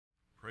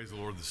Praise the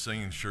Lord. The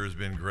singing sure has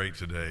been great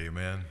today.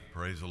 Amen.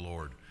 Praise the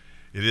Lord.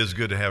 It is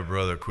good to have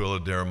Brother Aquila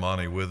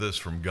Darimani with us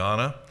from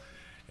Ghana.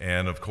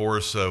 And of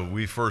course,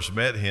 we first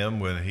met him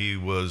when he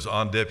was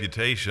on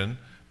deputation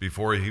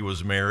before he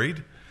was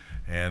married.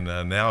 And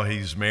now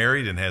he's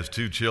married and has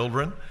 2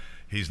 children.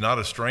 He's not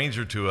a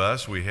stranger to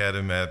us. We had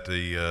him at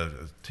the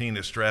teen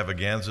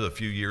extravaganza a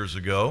few years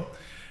ago.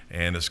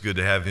 And it's good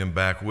to have him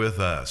back with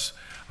us.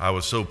 I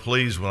was so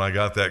pleased when I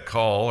got that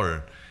call,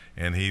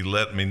 and he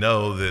let me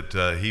know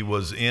that he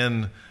was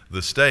in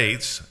the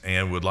States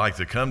and would like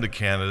to come to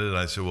Canada. And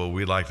I said, well,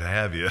 we'd like to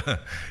have you.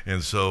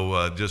 And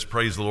so just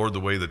praise the Lord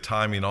the way the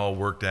timing all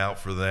worked out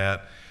for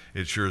that.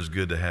 It sure is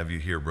good to have you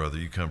here, brother.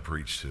 You come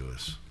preach to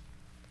us.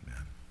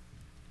 Amen.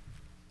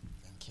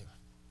 Thank you.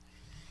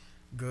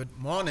 Good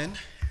morning.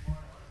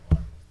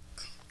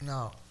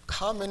 Now,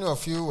 how many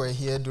of you were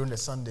here during the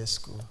Sunday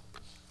school?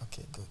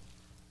 Okay, good.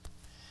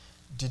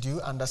 Did you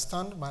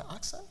understand my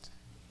accent?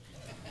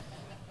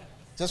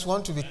 Just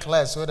want to be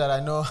clear so that I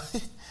know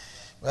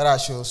whether I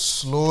should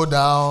slow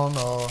down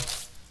or...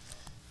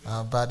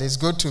 but it's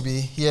good to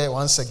be here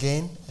once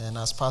again. And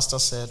as Pastor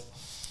said,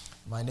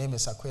 my name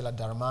is Aquila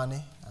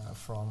Darimani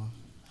from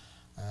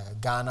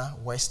Ghana,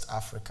 West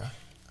Africa.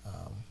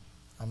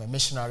 I'm a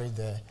missionary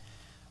there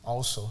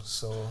also.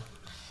 So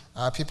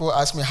people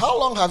ask me, how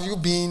long have you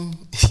been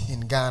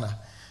in Ghana?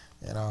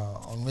 You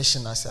know, on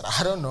mission? I said,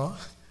 I don't know.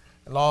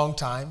 A long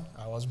time.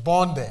 I was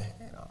born there.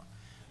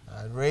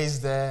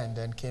 Raised there and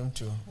then came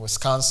to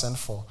Wisconsin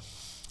for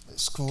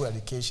school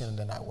education, and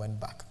then I went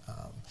back.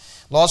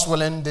 Lord's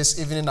willing, this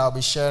evening I'll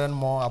be sharing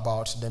more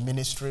about the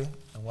ministry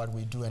and what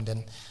we do, and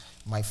then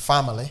my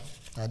family.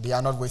 They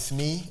are not with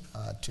me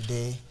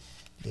today.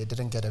 They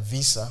didn't get a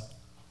visa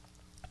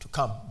to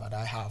come, but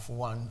I have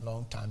one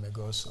long time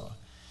ago, so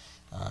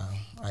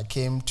I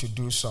came to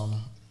do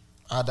some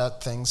other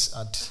things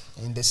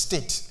in the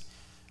state,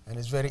 and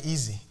it's very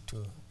easy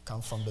to come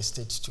from the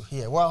States to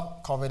here.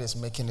 Well, COVID is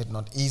making it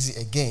not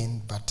easy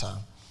again, but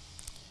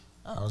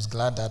I was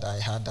glad that I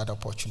had that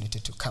opportunity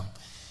to come.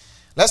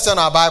 Let's turn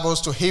our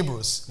Bibles to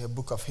Hebrews, the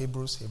book of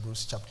Hebrews,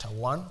 Hebrews chapter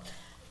 1.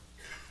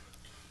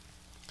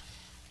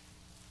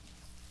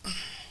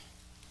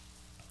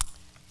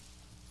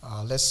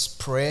 Let's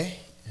pray,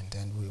 and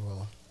then we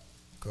will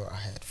go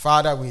ahead.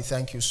 Father, we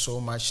thank you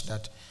so much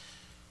that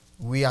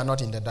we are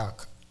not in the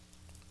dark.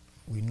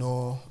 We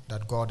know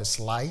that God is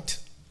light,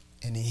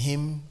 and in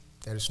him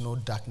there is no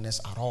darkness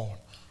at all.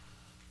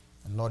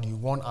 And Lord, you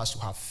want us to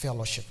have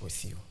fellowship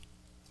with you.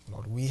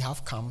 Lord, we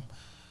have come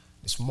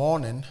this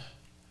morning.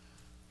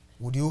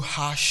 Would you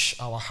hush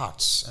our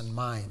hearts and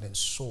mind and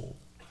soul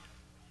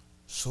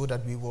so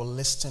that we will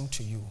listen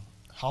to you?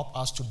 Help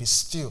us to be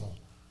still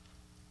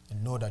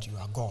and know that you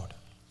are God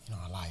in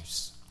our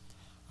lives.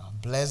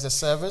 Bless the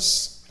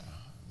service.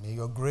 May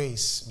your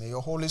grace, may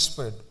your Holy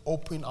Spirit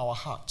open our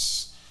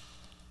hearts,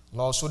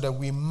 Lord, so that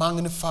we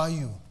magnify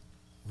you,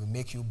 we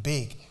make you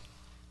big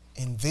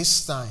in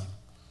this time,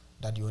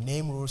 that your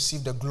name will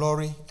receive the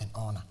glory and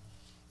honor.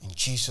 In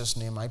Jesus'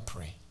 name I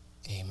pray.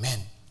 Amen.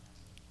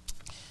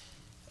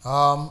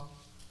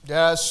 There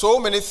are so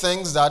many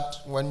things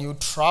that when you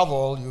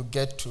travel, you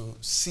get to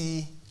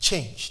see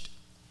changed,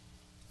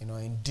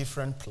 in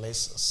different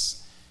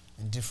places,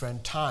 in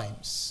different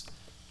times.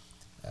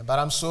 But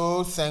I'm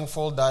so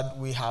thankful that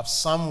we have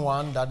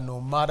someone that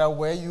no matter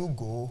where you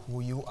go,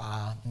 who you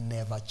are,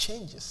 never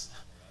changes.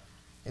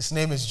 His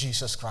name is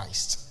Jesus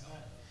Christ.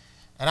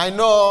 And I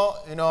know,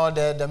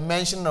 the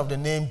mention of the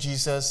name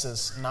Jesus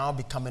is now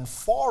becoming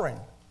foreign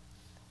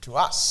to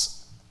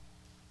us.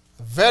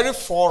 Very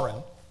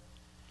foreign.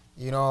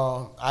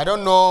 I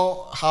don't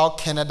know how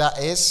Canada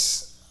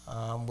is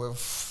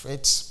with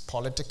its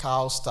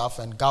political stuff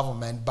and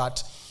government,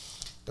 but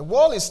the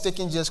world is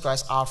taking Jesus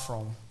Christ out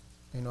from,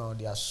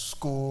 their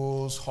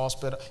schools,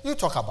 hospitals. You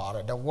talk about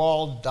it. The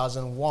world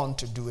doesn't want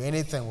to do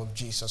anything with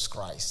Jesus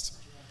Christ.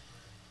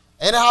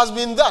 And it has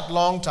been that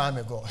long time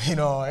ago.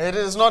 It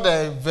is not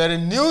a very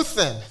new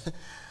thing.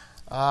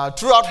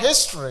 Throughout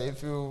history,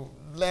 if you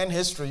learn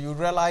history, you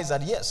realize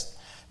that, yes,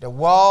 the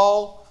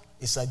world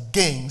is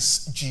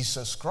against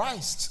Jesus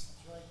Christ.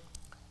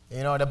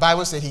 The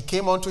Bible said he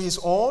came unto his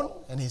own,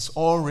 and his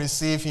own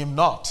received him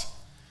not.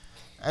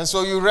 And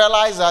so you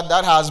realize that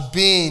that has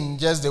been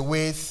just the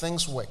way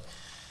things work.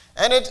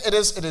 And it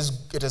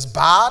is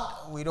bad.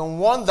 We don't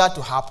want that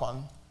to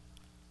happen.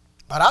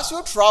 But as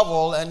you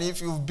travel, and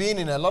if you've been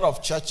in a lot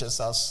of churches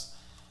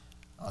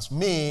as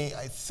me,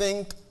 I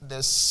think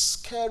the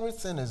scary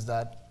thing is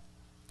that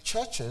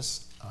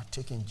churches are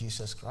taking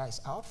Jesus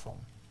Christ out from.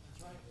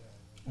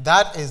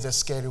 That is the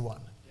scary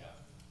one.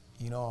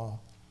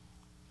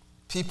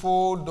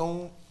 People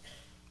don't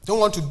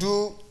want to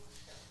do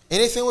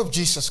anything with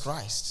Jesus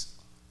Christ.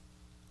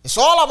 It's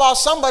all about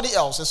somebody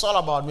else. It's all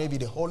about maybe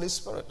the Holy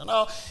Spirit.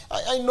 Now,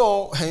 I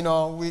know,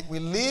 we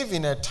live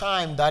in a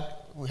time that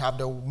we have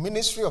the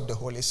ministry of the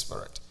Holy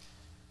Spirit.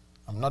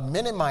 I'm not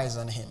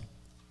minimizing him.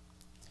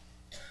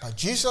 But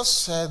Jesus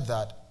said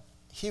that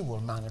he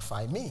will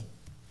magnify me.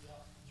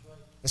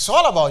 It's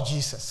all about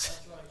Jesus.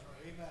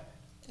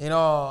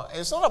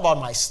 It's not about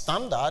my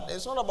standard.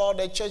 It's not about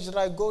the church that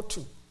I go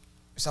to.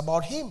 It's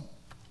about him.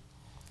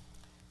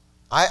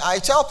 I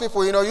tell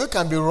people, you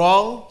can be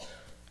wrong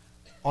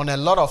on a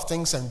lot of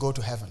things and go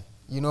to heaven.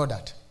 You know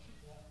that.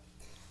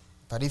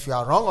 But if you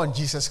are wrong on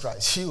Jesus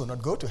Christ, you will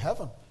not go to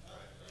heaven.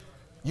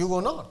 You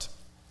will not.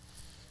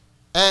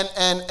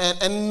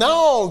 And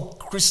now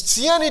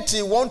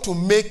Christianity want to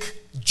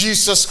make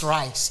Jesus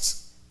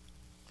Christ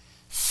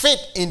fit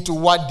into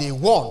what they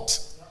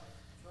want.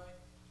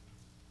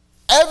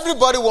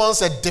 Everybody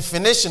wants a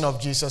definition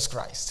of Jesus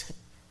Christ.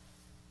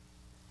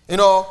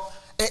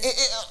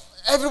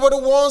 Everybody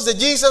wants the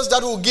Jesus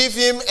that will give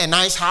him a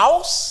nice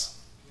house,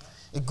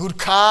 a good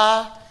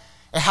car,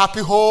 a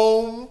happy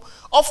home.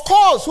 Of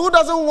course, who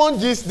doesn't want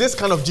this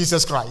kind of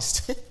Jesus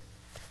Christ?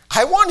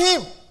 I want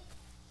him.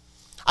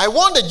 I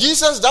want the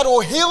Jesus that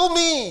will heal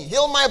me,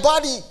 heal my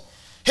body,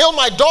 heal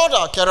my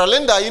daughter,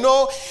 Carolinda,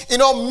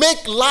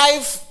 make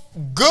life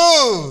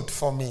good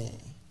for me.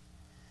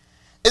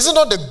 Is it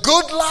not the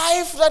good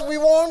life that we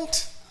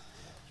want?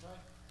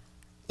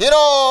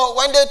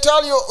 When they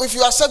tell you, if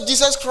you accept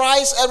Jesus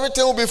Christ,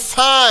 everything will be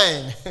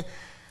fine.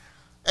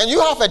 And you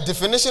have a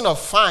definition of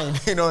fine,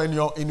 in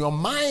your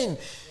mind.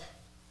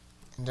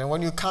 And then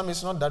when you come,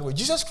 it's not that way.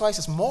 Jesus Christ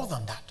is more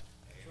than that.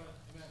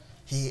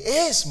 He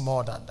is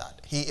more than that.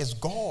 He is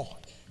God.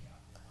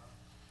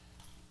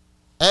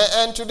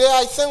 And today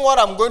I think what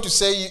I'm going to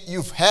say,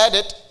 you've heard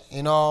it,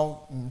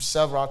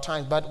 several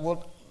times. But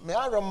may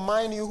I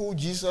remind you who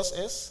Jesus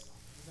is?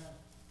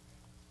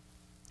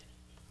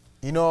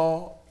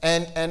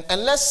 And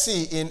let's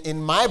see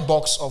in my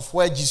box of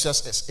where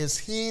Jesus is. Is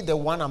he the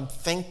one I'm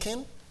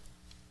thinking?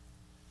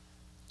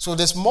 So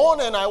this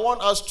morning I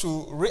want us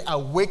to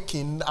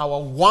reawaken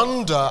our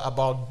wonder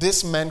about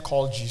this man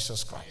called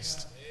Jesus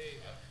Christ.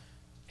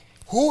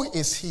 Who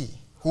is he?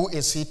 Who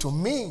is he to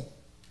me?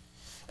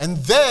 And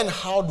then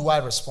how do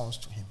I respond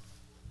to him?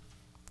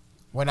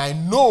 When I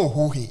know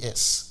who he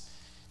is.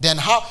 Then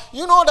how?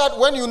 You know that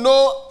when you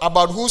know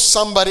about who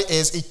somebody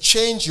is, it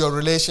changes your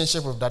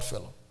relationship with that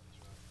fellow.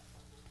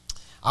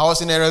 I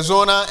was in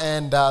Arizona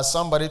and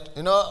somebody,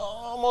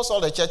 almost all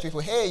the church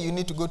people, hey, you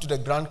need to go to the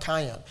Grand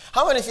Canyon.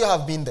 How many of you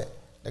have been there?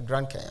 The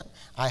Grand Canyon?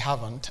 I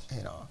haven't,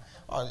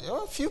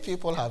 A few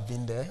people have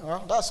been there.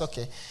 Well, that's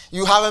okay.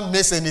 You haven't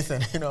missed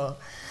anything,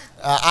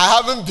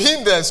 I haven't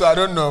been there, so I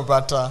don't know,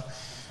 but...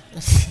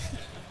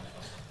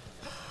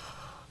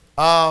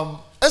 and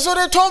so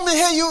they told me,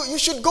 hey, you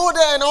should go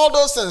there and all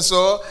those things.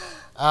 So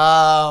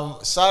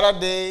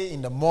Saturday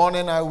in the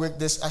morning,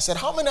 I said,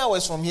 how many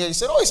hours from here? He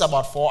said, it's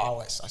about 4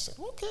 hours. I said,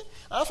 okay.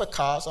 I have a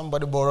car.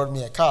 Somebody borrowed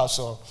me a car.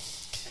 So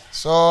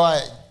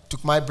I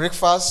took my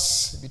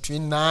breakfast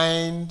between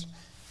 9,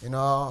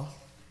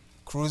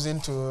 cruising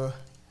to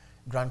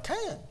Grand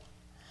Canyon.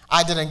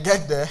 I didn't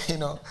get there,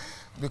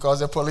 because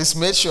the police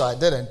made sure I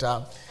didn't.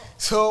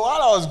 So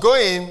while I was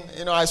going,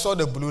 I saw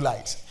the blue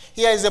light.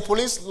 Here is the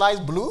police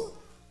light blue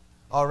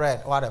or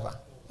red, whatever.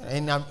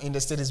 In the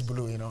state it's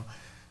blue,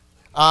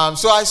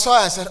 So I saw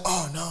it and said,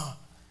 oh no,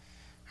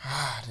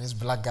 this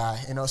black guy,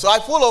 So I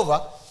pulled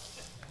over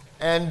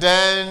and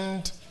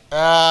then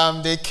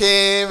they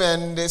came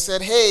and they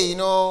said, hey,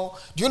 do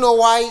you know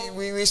why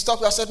we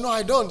stopped? I said, no,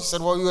 I don't. He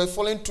said, well, you were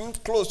falling too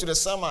close to the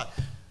semi.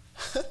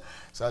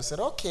 So I said,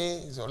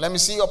 okay, so let me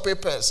see your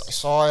papers. I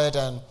saw it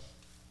and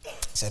he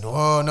said,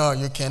 oh, no,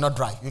 you cannot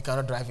drive. You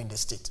cannot drive in the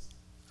state.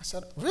 I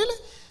said, really?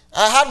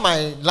 I had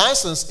my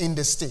license in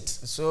the state.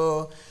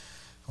 So,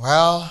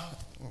 well,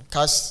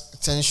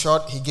 cast 10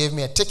 short, he gave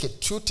me a ticket,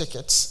 2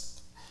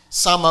 tickets,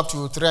 sum up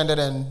to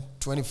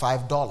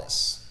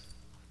 $325.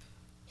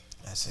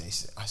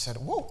 I said,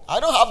 whoa, I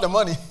don't have the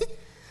money.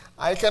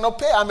 I cannot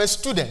pay. I'm a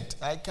student.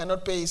 I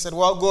cannot pay. He said,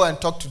 well, go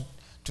and talk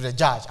to the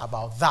judge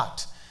about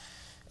that.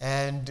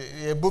 And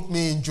he booked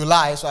me in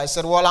July. So I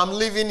said, well, I'm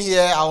leaving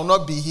here. I will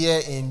not be here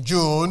in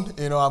June.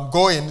 I'm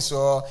going.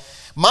 So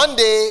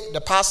Monday, the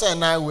pastor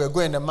and I were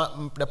going.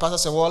 The pastor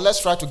said, well, let's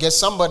try to get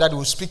somebody that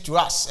will speak to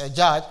us, a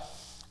judge.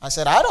 I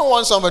said, I don't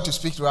want somebody to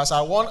speak to us.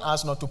 I want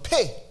us not to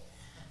pay.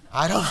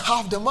 I don't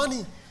have the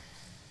money.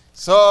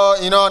 So,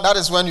 that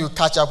is when you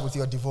catch up with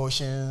your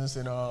devotions,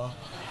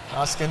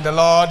 asking the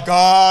Lord,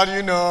 God,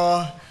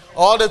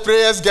 all the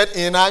prayers get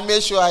in. I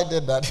made sure I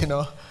did that,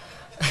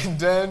 And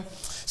then,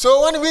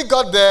 so when we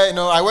got there,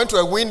 I went to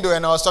a window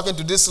and I was talking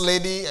to this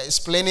lady,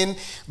 explaining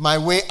my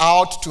way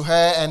out to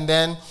her. And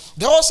then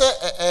there was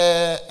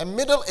a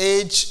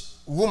middle-aged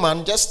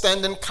woman just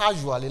standing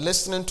casually,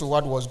 listening to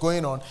what was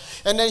going on.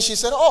 And then she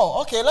said,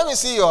 oh, okay, let me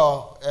see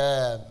your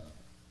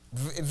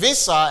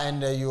visa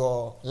and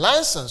your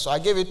license. So I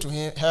gave it to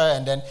her,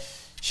 and then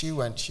she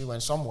went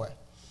somewhere.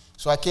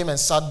 So I came and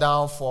sat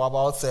down for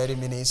about 30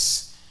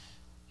 minutes.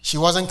 She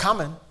wasn't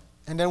coming.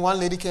 And then one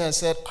lady came and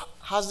said,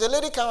 has the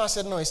lady come? I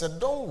said, no. He said,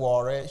 don't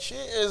worry. She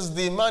is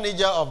the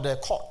manager of the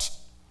court.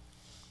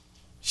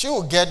 She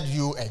will get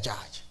you a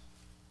judge.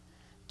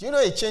 Do you know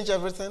it changed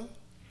everything?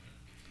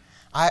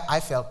 I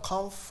felt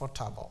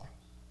comfortable.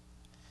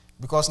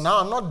 Because now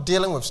I'm not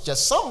dealing with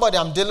just somebody.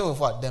 I'm dealing with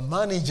what? The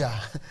manager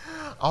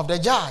of the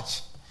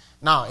judge.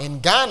 Now, in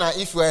Ghana,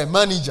 if you're a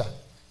manager,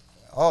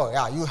 oh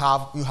yeah, you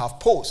have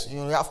posts, you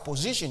have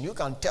position. You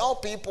can tell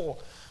people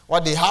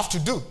what they have to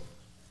do.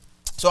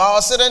 So I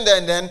was sitting there,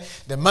 and then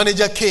the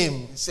manager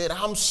came. He said,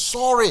 "I'm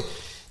sorry.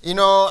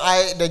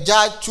 The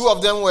judge, 2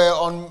 of them were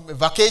on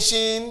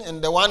vacation,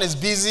 and the one is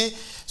busy."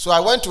 So I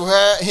went to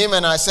him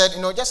and I said,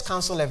 just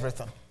cancel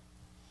everything.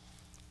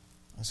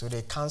 And so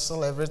they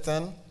canceled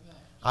everything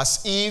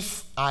as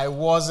if I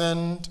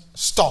wasn't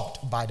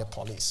stopped by the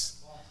police.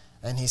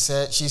 And she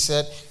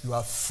said, "You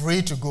are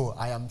free to go.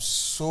 I am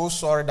so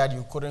sorry that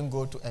you couldn't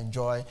go to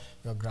enjoy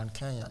your Grand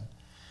Canyon."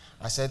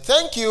 I said,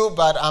 "Thank you,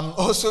 but I'm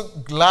also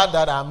glad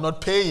that I'm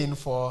not paying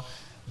for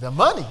the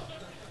money."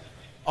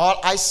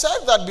 I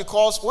said that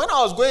because when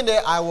I was going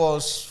there, I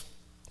was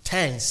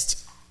tensed.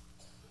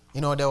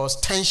 There was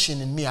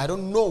tension in me. I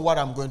don't know what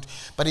I'm going to.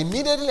 But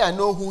immediately I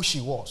know who she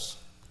was.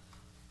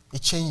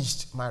 It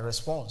changed my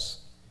response.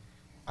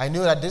 I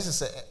knew that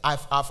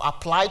I've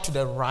applied to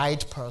the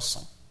right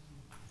person.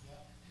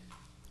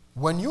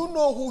 When you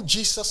know who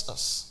Jesus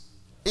is,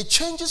 it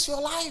changes your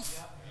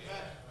life.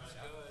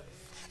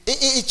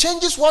 It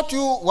changes what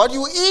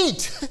you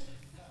eat,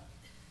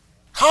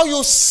 how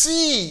you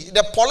see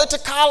the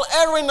political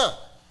arena,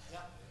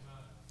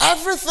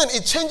 everything.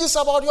 It changes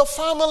about your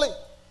family.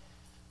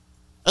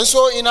 And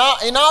so in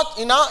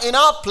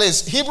our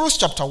place, Hebrews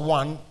chapter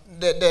 1,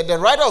 the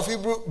writer of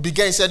Hebrew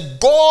began, he said,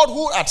 "God,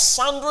 who at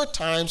sundry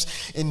times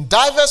in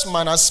diverse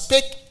manners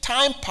spake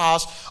time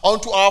past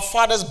unto our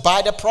fathers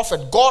by the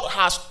prophet." God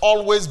has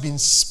always been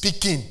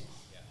speaking.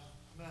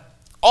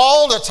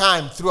 All the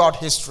time throughout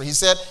history. He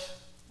said,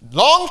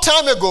 long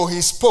time ago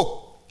he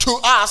spoke to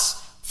us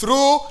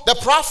through the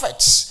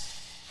prophets.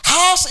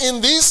 Has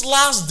in these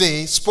last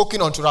days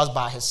spoken unto us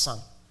by his Son.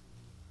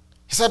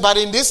 He said, but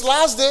in this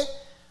last day,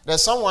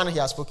 there's someone he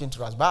has spoken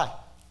to us by.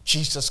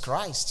 Jesus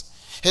Christ.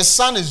 His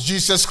Son is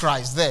Jesus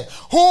Christ there,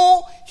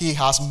 who he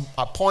has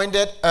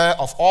appointed heir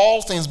of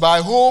all things,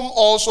 by whom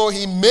also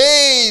he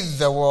made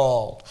the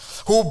world,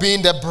 who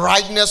being the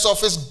brightness of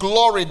his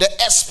glory, the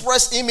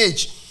express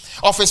image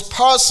of his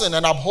person,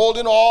 and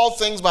upholding all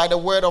things by the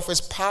word of his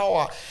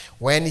power,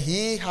 when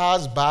he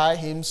has by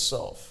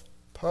himself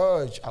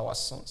purged our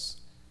sins,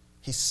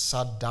 he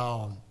sat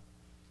down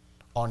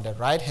on the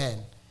right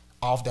hand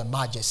of the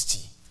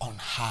majesty on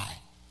high.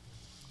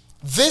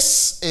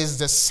 This is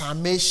the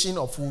summation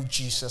of who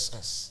Jesus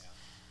is.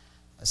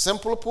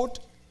 Simply put,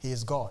 he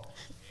is God.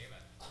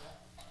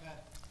 Amen.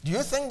 Do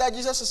you think that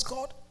Jesus is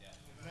God?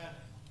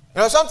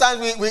 Amen.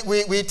 Sometimes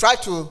we try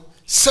to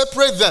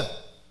separate them.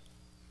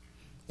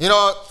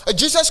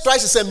 Jesus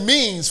Christ is a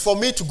means for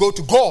me to go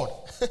to God.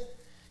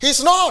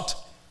 He's not.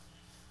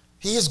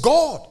 He is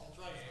God.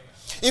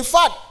 In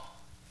fact,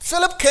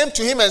 Philip came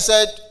to him and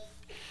said,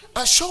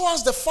 "Show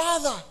us the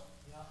Father.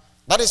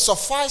 That it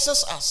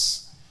suffices us."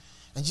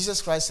 And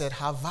Jesus Christ said,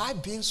 "Have I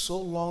been so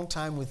long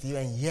time with you,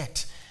 and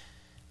yet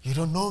you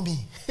don't know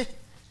me?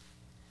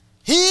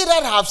 He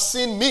that have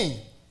seen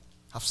me,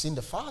 have seen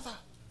the Father."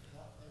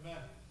 Amen.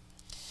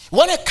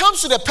 When it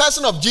comes to the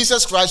person of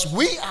Jesus Christ,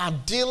 we are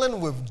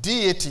dealing with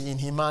deity in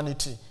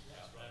humanity.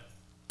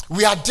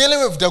 We are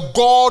dealing with the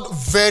God,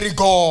 very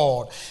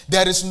God.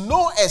 There is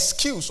no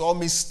excuse or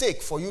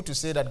mistake for you to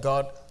say that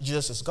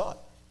Jesus is God.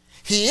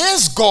 He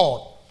is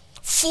God,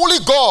 fully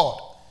God,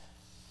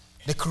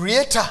 the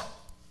creator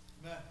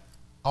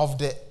of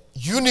the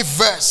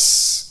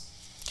universe,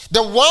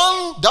 the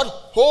one that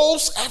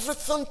holds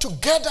everything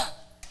together.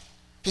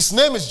 His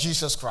name is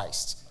Jesus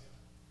Christ.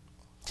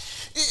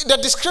 The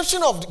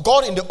description of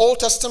God in the Old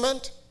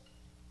Testament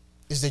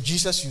is the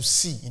Jesus you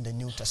see in the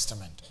New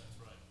Testament.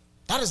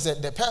 That is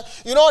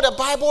the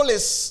Bible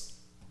is,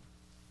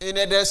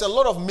 there's a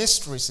lot of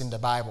mysteries in the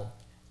Bible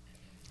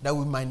that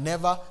we might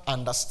never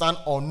understand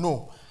or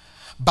know.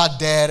 But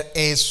there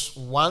is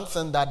one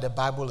thing that the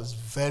Bible is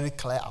very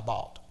clear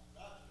about.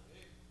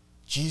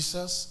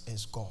 Jesus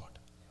is God.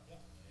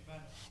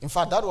 In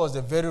fact, that was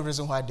the very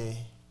reason why they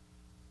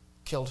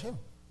killed him.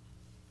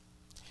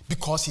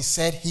 Because he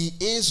said he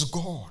is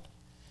God.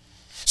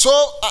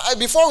 So,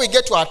 before we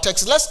get to our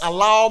text, let's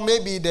allow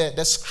maybe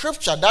the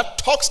scripture that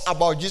talks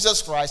about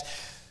Jesus Christ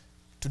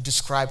to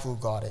describe who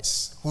God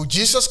is. Who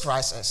Jesus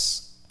Christ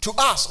is. To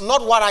us,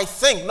 not what I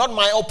think, not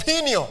my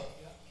opinion.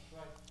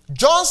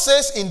 John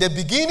says, in the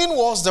beginning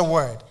was the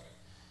Word.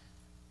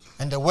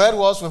 And the Word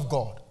was with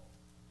God.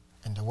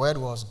 And the Word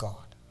was God.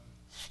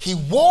 He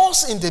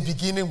was in the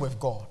beginning with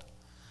God.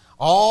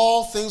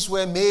 All things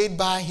were made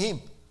by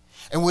him.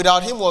 And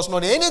without him was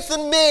not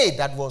anything made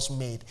that was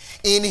made.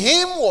 In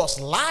him was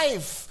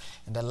life.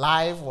 And the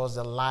life was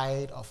the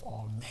light of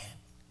all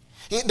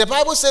men. The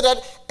Bible said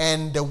that,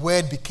 and the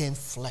Word became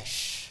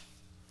flesh.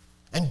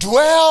 And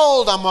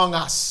dwelled among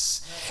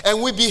us.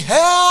 And we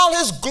beheld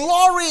his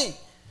glory.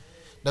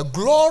 The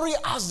glory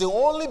as the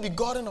only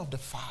begotten of the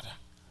Father.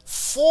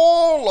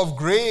 Full of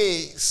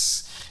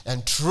grace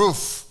and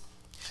truth.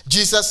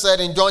 Jesus said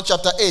in John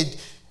chapter 8,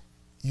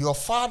 your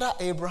father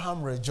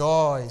Abraham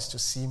rejoiced to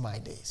see my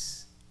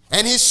days.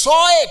 And he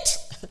saw it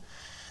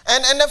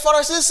And the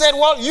Pharisees said,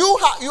 well,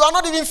 you are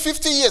not even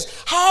 50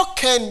 years. How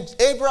can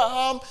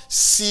Abraham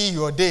see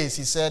your days?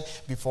 He said,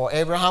 before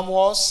Abraham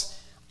was,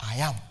 I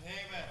am.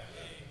 Amen.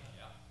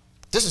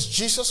 This is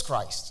Jesus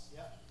Christ.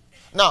 Yeah.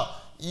 Now,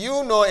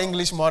 you know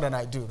English more than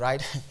I do,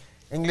 right?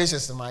 English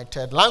is my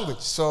third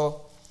language.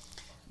 So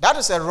that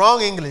is a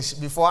wrong English.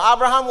 Before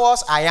Abraham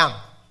was, I am.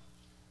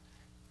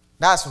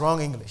 That's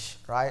wrong English,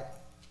 right?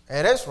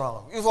 It is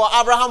wrong. Before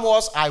Abraham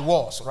was, I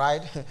was,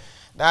 right?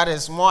 That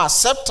is more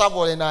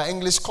acceptable in our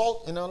English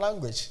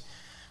language.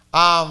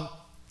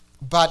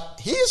 But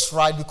he is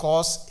right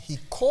because he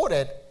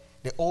quoted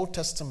the Old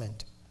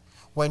Testament.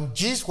 When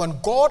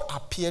God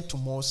appeared to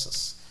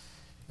Moses,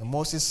 and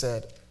Moses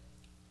said,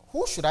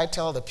 who should I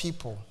tell the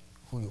people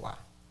who you are?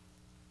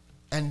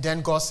 And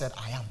then God said,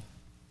 I am.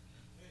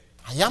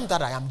 I am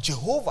that I am,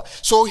 Jehovah.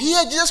 So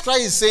here Jesus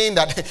Christ is saying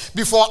that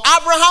before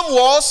Abraham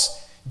was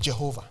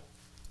Jehovah.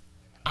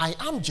 I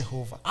am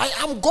Jehovah. I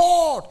am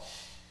God.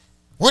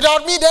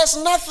 Without me,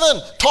 there's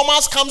nothing.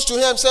 Thomas comes to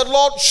him and said,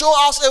 Lord, show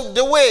us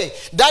the way.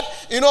 That,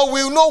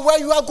 we'll know where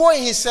you are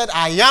going. He said,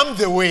 I am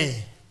the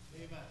way.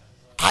 Amen.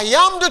 I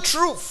am the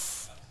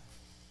truth.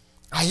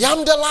 I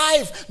am the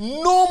life.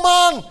 No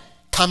man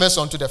cometh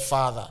unto the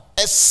Father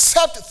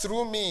except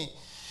through me.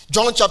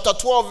 John chapter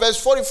 12,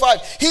 verse 45.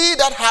 He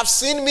that hath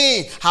seen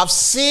me have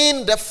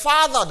seen the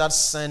Father that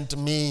sent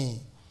me.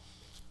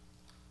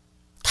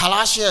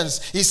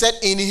 Colossians, he said,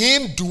 in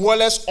him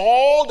dwelleth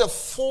all the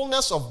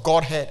fullness of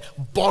Godhead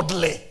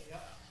bodily.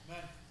 Yeah.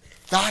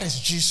 That is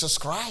Jesus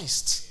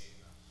Christ.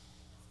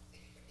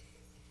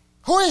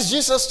 Who is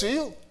Jesus to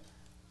you?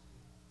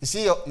 Is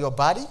he your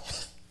body?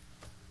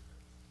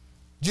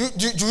 Do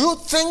you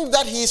think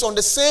that he is on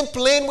the same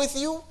plane with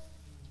you?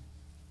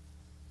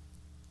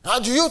 Now,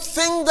 do you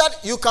think that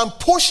you can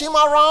push him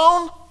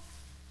around?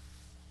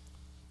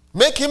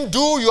 Make him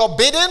do your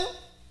bidding?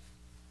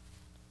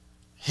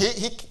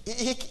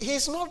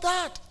 He's not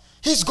that.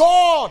 He's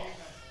God.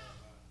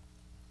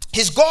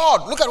 He's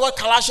God. Look at what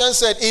Colossians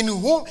said. In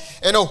whom,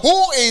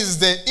 who is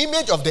the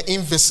image of the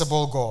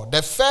invisible God,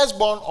 the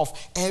firstborn of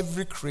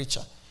every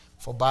creature.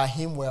 For by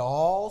him were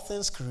all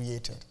things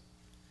created,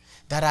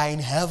 that are in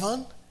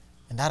heaven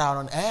and that are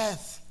on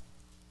earth,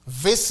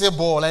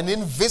 visible and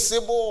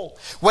invisible,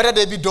 whether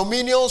they be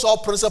dominions or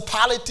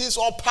principalities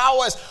or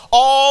powers,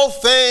 all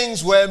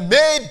things were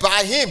made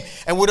by him,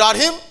 and without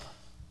him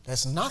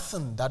there's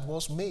nothing that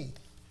was made.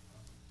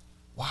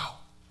 Wow.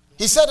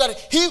 He said that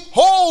he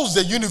holds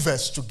the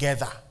universe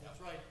together.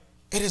 That's right.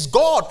 It is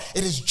God.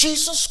 It is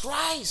Jesus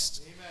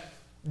Christ.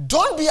 Amen.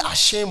 Don't be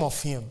ashamed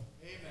of him.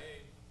 Amen.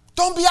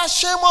 Don't be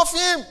ashamed of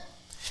him.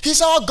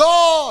 He's our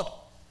God.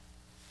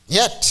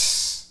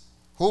 Yet,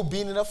 who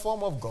being in the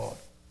form of God,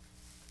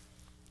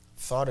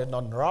 thought it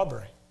not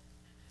robbery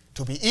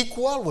to be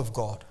equal with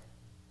God,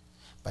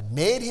 but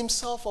made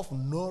himself of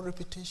no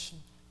reputation,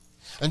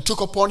 and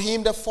took upon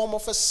him the form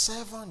of a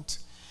servant,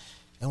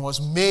 and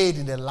was made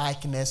in the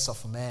likeness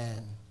of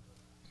man.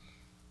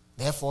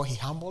 Therefore he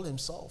humbled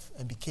himself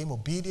and became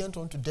obedient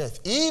unto death,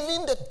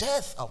 even the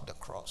death of the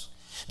cross.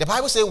 The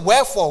Bible says,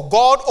 wherefore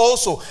God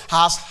also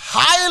has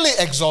highly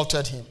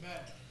exalted him,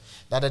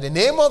 that at the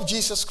name of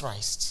Jesus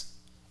Christ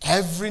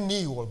every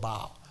knee will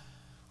bow,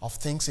 of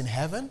things in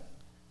heaven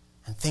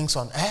and things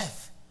on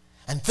earth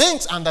and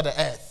things under the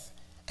earth,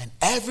 and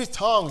every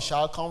tongue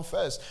shall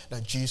confess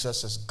that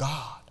Jesus is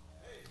God.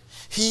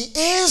 He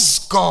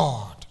is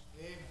God.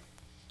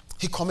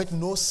 He commit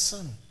no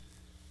sin.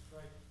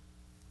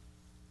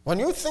 When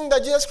you think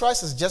that Jesus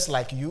Christ is just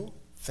like you,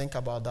 think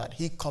about that.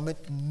 He commit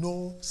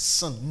no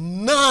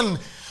sin. None.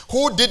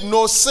 Who did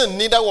no sin,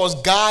 neither was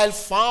guile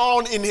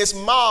found in his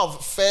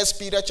mouth. 1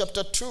 Peter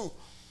chapter 2.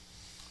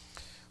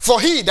 For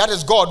he, that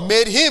is God,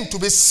 made him to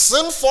be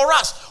sin for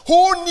us,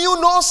 who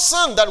knew no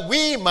sin, that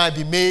we might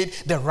be made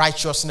the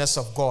righteousness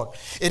of God.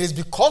 It is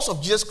because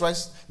of Jesus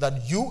Christ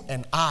that you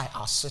and I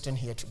are sitting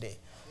here today.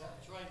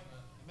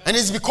 And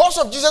it's because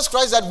of Jesus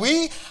Christ that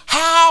we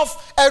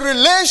have a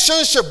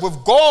relationship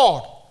with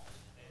God.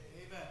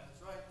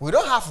 We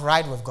don't have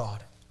right with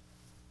God.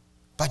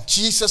 But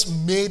Jesus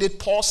made it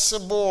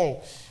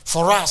possible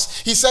for us.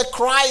 He said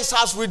Christ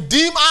has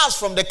redeemed us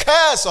from the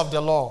curse of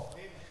the law.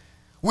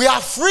 We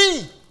are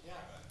free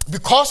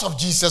because of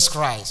Jesus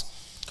Christ,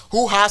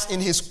 who has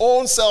in his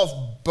own self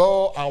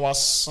bore our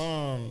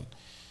sin.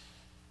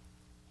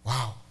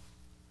 Wow.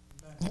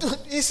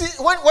 You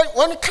see,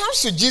 when it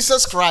comes to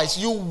Jesus Christ,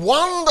 you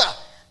wonder,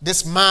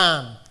 this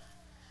man.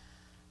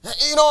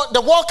 You know,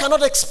 the world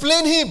cannot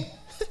explain him.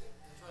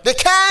 They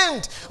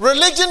can't.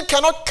 Religion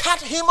cannot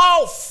cut him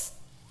off.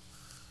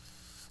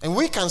 And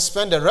we can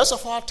spend the rest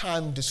of our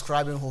time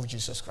describing who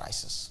Jesus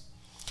Christ is.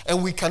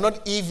 And we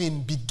cannot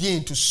even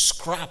begin to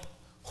scrap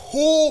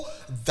who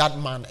that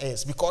man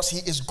is, because he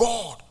is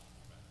God.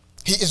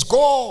 He is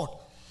God.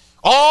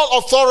 All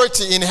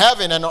authority in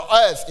heaven and on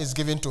earth is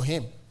given to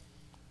him.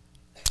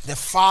 The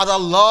Father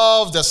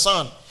loves the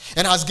Son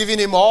and has given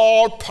him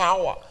all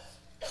power.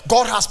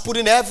 God has put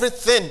in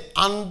everything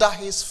under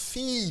his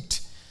feet.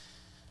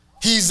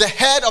 He's the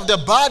head of the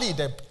body,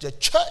 the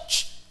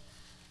church.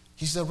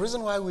 He's the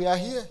reason why we are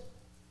here.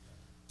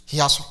 He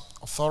has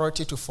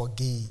authority to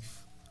forgive.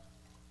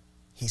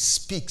 He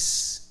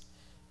speaks,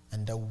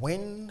 and the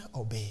wind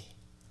obey.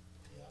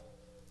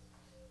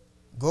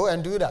 Go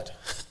and do that.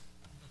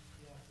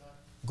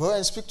 Go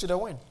and speak to the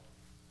wind.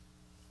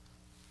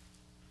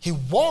 He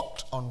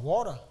walked on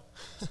water.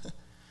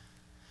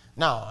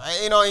 Now,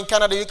 in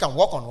Canada, you can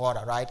walk on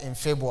water, right? In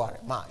February,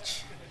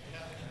 March.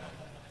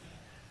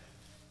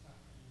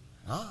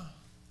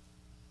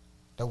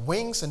 The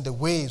winds and the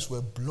waves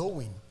were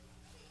blowing.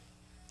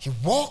 He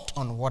walked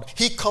on water.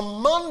 He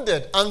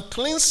commanded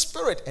unclean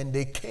spirit, and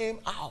they came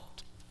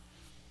out.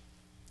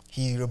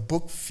 He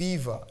rebuked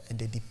fever, and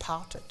they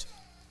departed.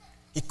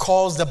 He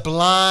caused the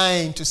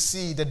blind to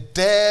see, the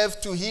deaf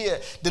to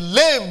hear, the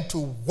lame to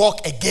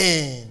walk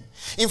again.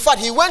 In fact,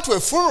 he went to a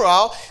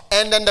funeral,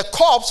 and then the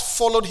corpse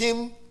followed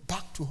him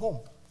back to home.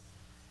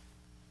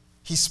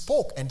 He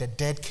spoke, and the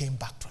dead came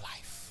back to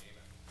life.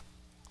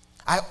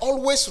 I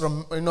always,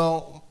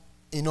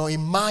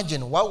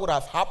 imagine what would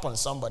have happened,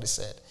 somebody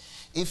said,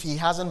 if he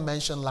hasn't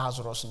mentioned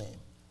Lazarus' name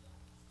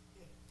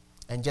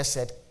and just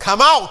said,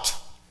 "Come out."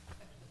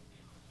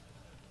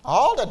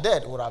 All the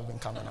dead would have been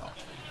coming out.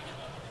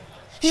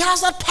 He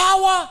has that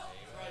power.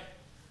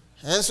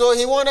 And so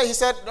he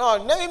said, "No,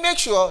 let me make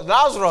sure,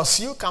 Lazarus,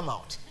 you come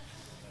out."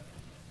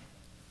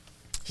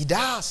 He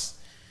does.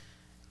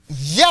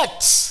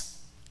 Yet,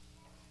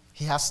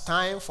 he has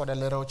time for the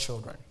little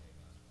children.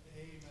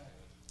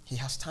 He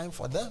has time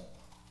for them.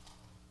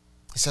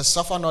 He says,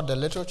 "Suffer not the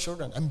little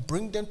children, and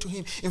bring them to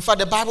him." In fact,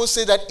 the Bible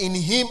says that in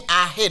him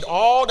are hid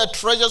all the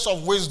treasures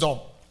of wisdom.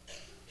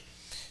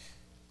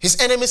 His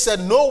enemy said,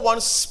 "No one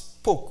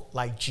spoke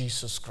like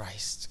Jesus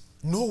Christ."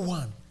 No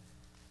one.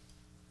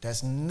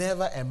 There's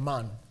never a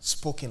man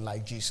spoken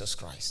like Jesus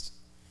Christ.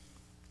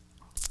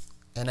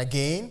 And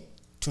again,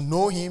 to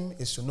know him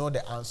is to know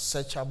the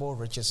unsearchable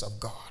riches of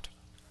God.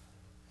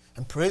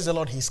 And praise the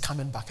Lord, he's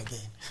coming back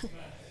again.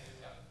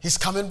 He's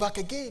coming back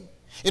again.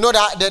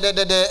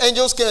 The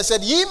angels came and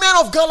said, "Ye men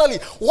of Galilee,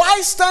 why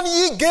stand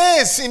ye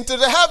gaze into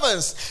the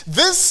heavens?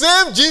 This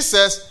same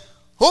Jesus,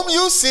 whom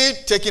you see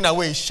taken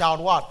away, shall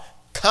what?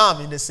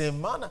 Come in the same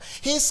manner."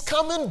 He's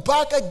coming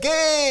back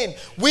again.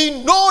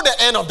 We know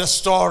the end of the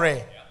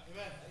story.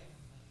 Amen.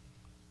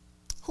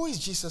 Who is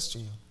Jesus to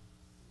you?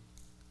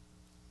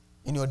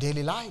 In your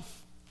daily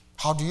life?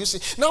 How do you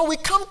see? Now we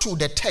come to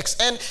the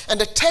text, and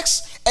the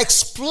text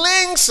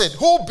explains it.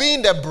 Who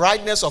being the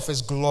brightness of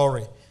his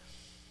glory,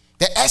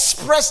 the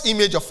express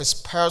image of his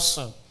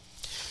person.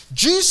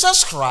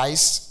 Jesus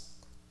Christ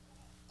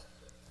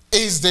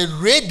is the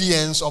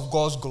radiance of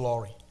God's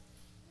glory.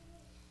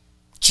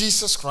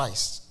 Jesus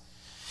Christ.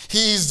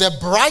 He is the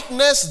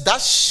brightness that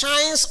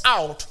shines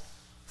out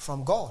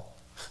from God.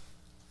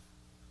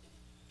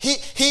 He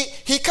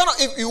cannot,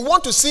 if you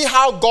want to see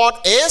how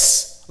God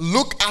is,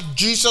 look at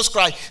Jesus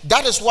Christ.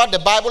 That is what the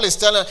Bible is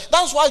telling us.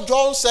 That's why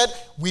John said,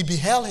 "We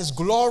beheld his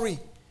glory.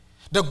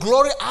 The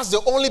glory as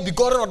the only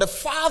begotten of the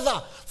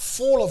Father,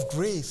 full of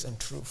grace and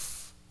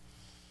truth."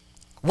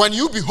 When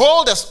you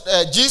behold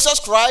Jesus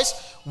Christ,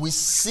 we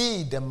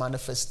see the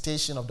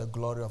manifestation of the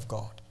glory of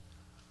God.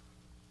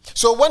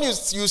 So when you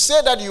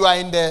say that you are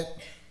in the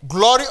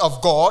glory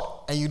of God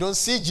and you don't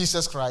see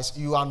Jesus Christ,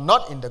 you are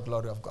not in the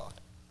glory of God.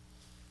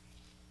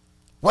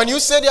 When you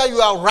say that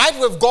you are right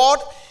with God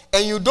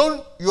and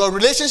your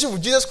relationship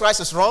with Jesus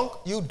Christ is wrong,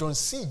 you don't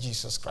see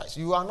Jesus Christ.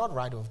 You are not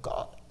right with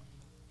God.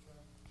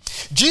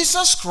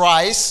 Jesus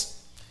Christ,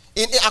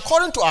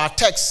 according to our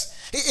text,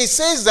 it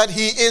says that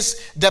he is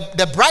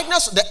the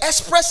brightness, the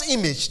express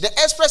image. The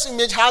express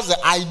image has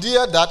the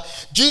idea that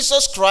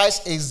Jesus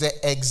Christ is the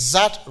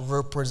exact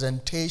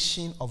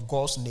representation of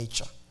God's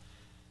nature.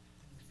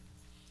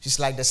 He's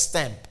like the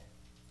stamp.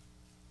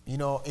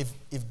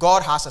 If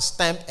God has a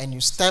stamp and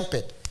you stamp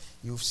it,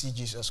 you see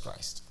Jesus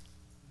Christ.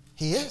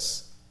 He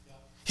is.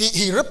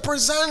 He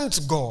represents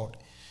God.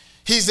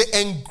 He's the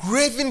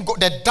engraving God,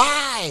 the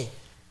die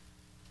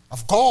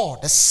of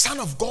God, the Son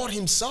of God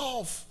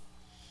himself.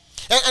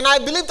 And I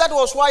believe that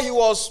was why he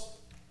was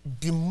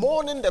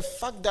bemoaning the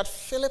fact that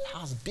Philip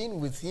has been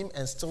with him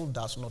and still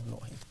does not know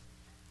him.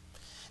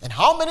 And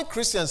how many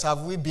Christians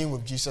have we been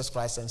with Jesus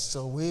Christ and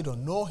still we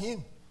don't know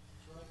him?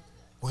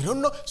 We don't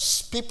know.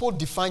 People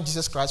define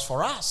Jesus Christ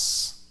for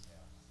us.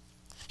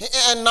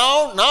 And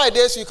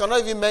nowadays you cannot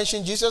even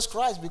mention Jesus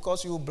Christ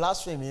because you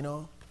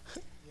blaspheme,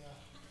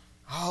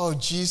 Oh,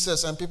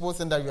 Jesus, and people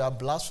think that you are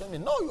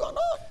blaspheming. No, you are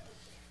not.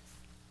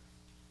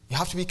 You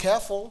have to be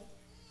careful.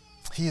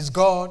 He is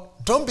God.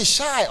 Don't be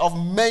shy of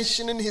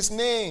mentioning his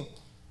name.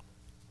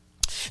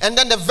 And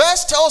then the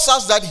verse tells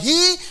us that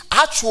he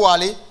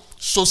actually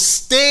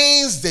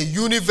sustains the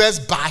universe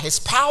by his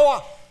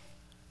power.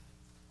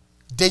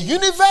 The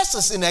universe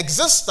is in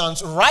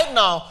existence right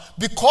now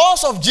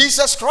because of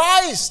Jesus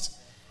Christ.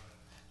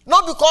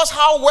 Not because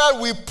how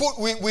well we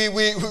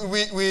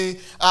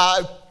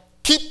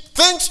keep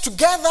things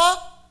together.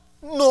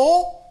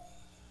 No.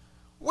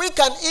 We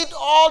can eat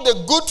all the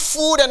good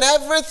food and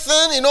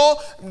everything,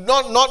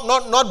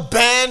 not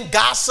burn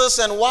gases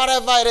and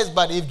whatever it is.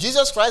 But if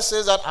Jesus Christ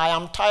says that I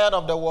am tired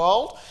of the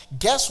world,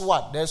 guess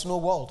what? There's no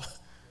world.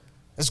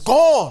 It's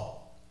gone.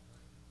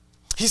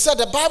 He said,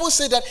 the Bible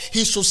said that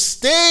he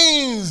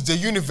sustains the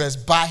universe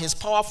by his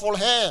powerful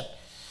hand.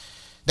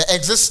 The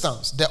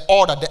existence, the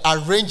order, the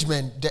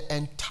arrangement, the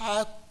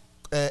entire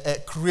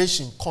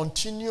creation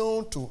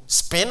continue to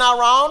spin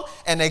around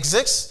and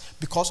exist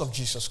because of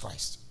Jesus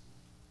Christ.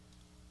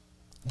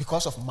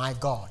 Because of my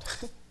God.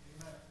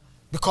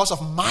 Because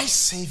of my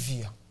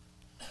Savior.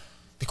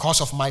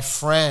 Because of my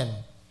friend.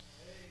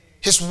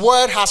 His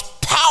word has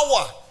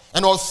power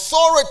and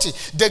authority.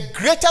 The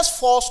greatest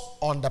force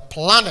on the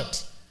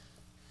planet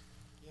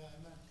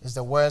is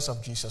the words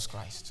of Jesus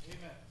Christ.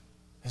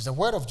 It's the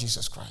word of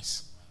Jesus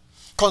Christ.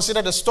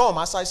 Consider the storm,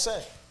 as I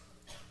said.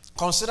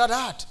 Consider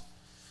that.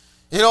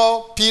 You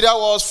know, Peter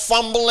was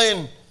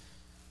fumbling.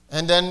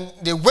 And then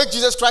they waked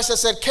Jesus Christ and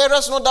said, "Care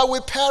us not that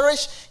we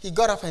perish." He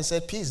got up and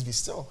said, "Peace, be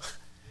still."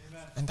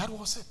 Amen. And that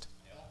was it.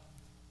 Yeah.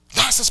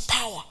 That's his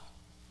power.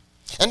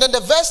 And then the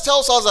verse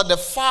tells us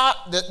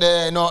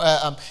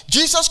that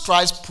Jesus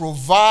Christ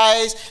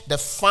provides the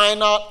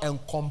final and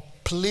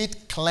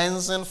complete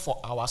cleansing for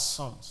our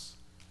sins.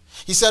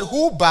 He said,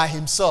 "Who by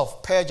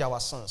himself purge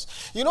our sins."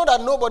 You know that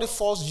nobody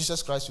forced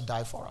Jesus Christ to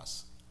die for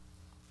us.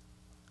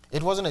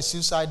 It wasn't a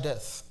suicide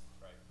death.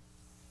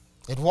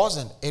 It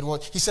wasn't.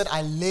 He said,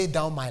 "I lay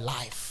down my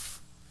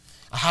life.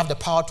 I have the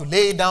power to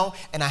lay it down,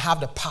 and I have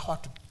the power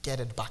to get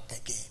it back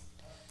again."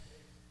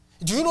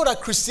 Do you know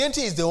that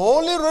Christianity is the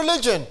only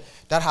religion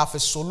that has a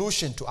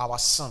solution to our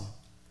sin?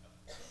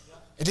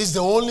 It is the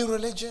only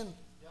religion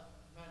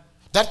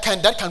that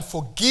can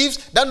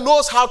forgive, that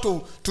knows how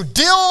to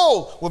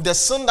deal with the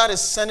sin that is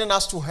sending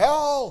us to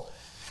hell.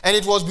 And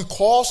it was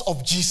because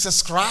of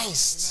Jesus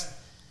Christ.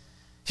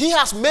 He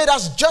has made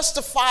us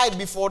justified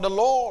before the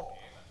Lord.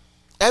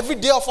 Every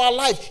day of our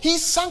life, he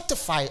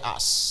sanctifies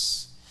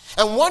us.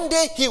 And one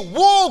day, he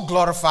will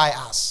glorify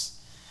us.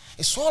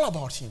 It's all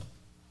about him.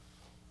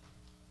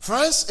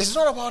 Friends, it's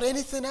not about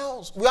anything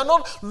else. We are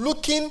not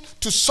looking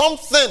to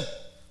something.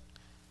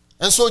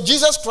 And so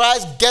Jesus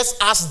Christ gets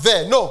us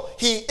there. No,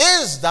 he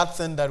is that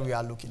thing that we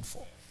are looking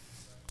for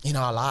in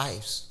our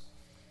lives.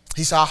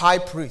 He's our high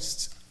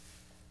priest.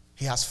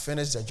 He has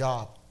finished the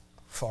job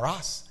for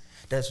us.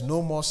 There's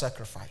no more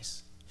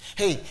sacrifice.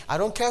 Hey, I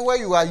don't care where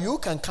you are. You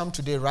can come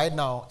today right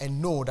now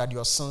and know that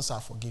your sins are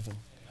forgiven.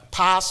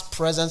 Past,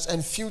 present,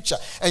 and future.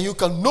 And you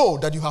can know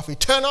that you have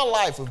eternal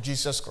life with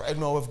Jesus Christ,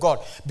 with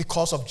God,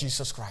 because of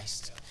Jesus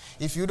Christ.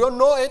 If you don't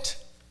know it,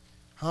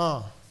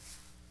 I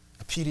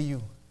pity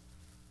you.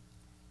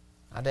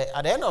 At the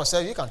end of the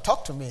day, you can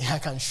talk to me. I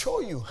can show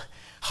you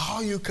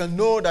how you can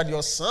know that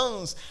your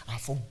sins are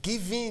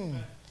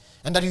forgiven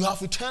and that you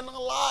have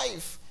eternal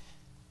life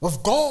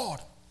with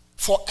God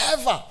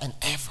forever and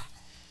ever.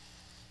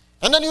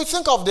 And then you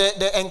think of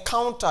the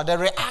encounter, the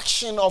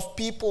reaction of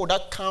people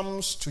that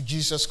comes to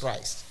Jesus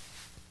Christ.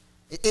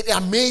 It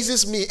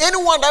amazes me.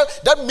 Anyone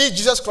that meets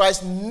Jesus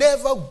Christ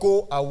never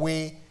go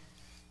away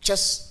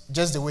just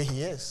the way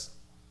he is.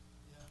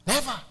 Yeah.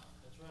 Never.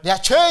 Right. They are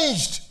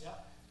changed. Yeah.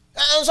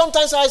 And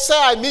sometimes I say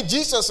I meet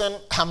Jesus and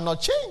I'm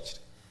not changed.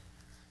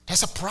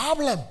 There's a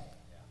problem.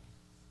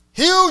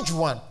 Yeah. Huge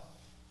one.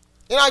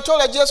 You know, I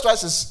told you Jesus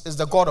Christ is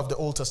the God of the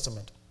Old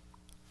Testament.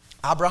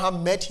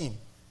 Abraham met him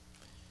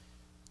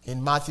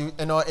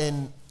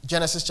in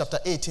Genesis chapter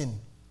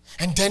 18.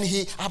 And then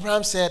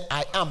Abraham said,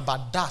 "I am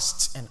but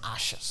dust and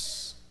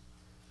ashes,"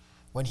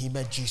 when he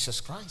met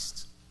Jesus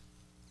Christ.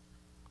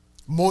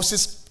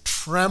 Moses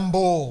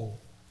trembled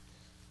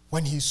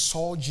when he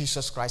saw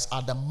Jesus Christ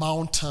at the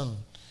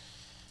mountain.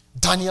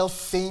 Daniel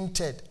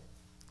fainted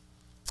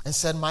and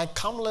said, "My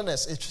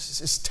comeliness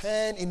is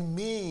turned in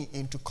me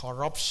into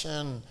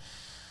corruption."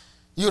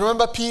 You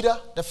remember Peter,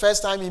 the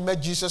first time he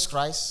met Jesus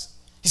Christ?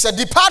 He said,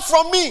 "Depart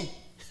from me,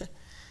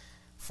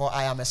 for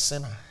I am a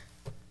sinner."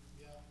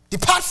 Yeah.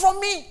 Depart from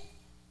me.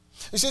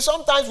 You see,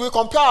 sometimes we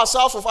compare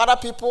ourselves with other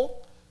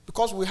people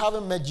because we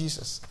haven't met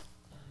Jesus.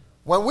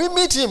 When we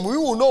meet him, we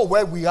will know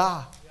where we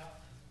are.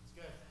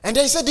 Yeah. And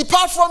then he said,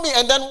 "Depart from me."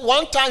 And then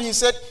one time he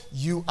said,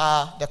 "You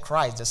are the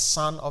Christ, the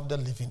Son of the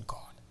living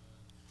God."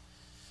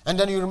 And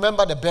then you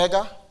remember the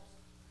beggar?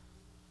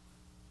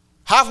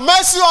 "Have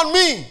mercy on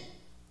me,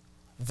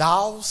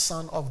 thou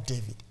Son of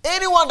David."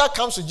 Anyone that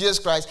comes to Jesus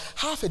Christ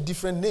have a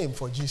different name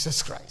for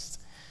Jesus Christ.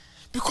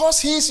 Because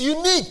he's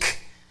unique.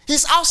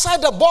 He's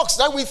outside the box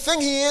that we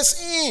think he is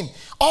in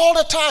all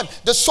the time.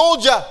 The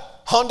soldier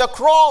on the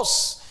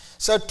cross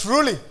said,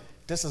 "Truly,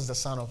 this is the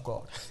Son of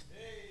God."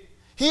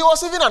 He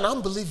was even an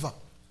unbeliever.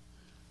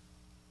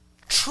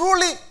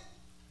 Truly,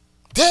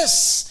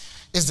 this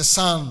is the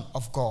Son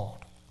of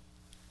God.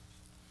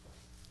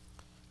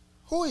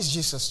 Who is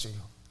Jesus to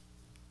you?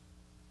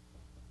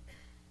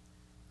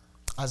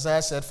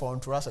 Isaiah said, "For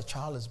unto us a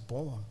child is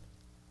born.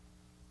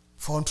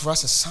 For unto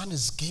us a son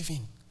is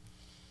given.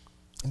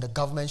 And the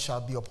government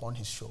shall be upon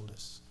his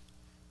shoulders.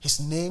 His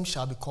name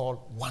shall be called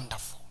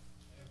Wonderful,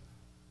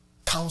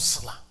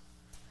 Counselor,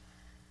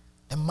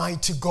 the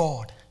Mighty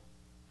God,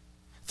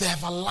 the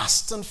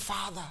Everlasting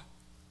Father,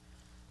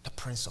 the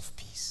Prince of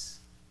Peace."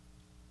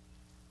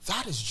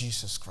 That is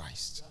Jesus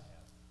Christ.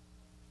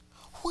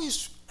 who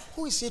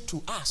is he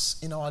to us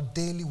in our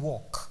daily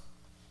walk?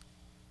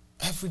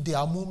 Every day,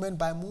 our moment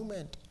by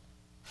moment.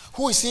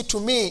 Who is he to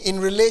me in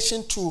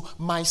relation to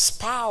my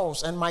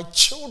spouse and my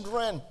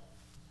children?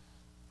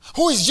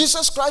 Who is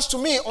Jesus Christ to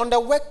me on the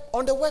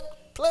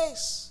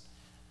workplace?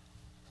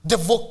 The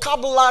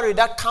vocabulary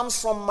that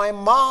comes from my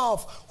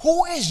mouth.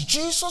 Who is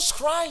Jesus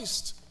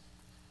Christ?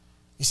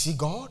 Is he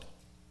God?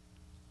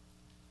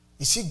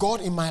 Is he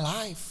God in my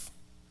life?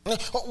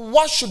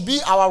 What should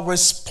be our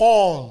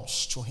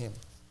response to him?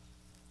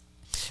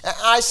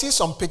 I see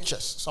some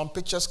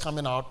pictures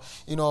coming out.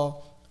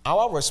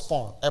 Our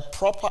response, a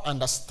proper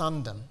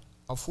understanding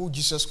of who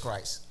Jesus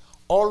Christ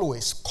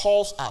always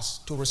calls us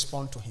to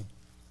respond to him.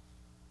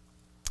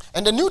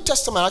 And the New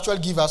Testament actually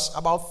gives us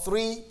about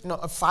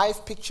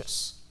 5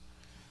 pictures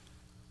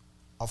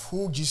of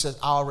who Jesus,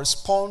 our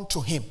response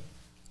to him.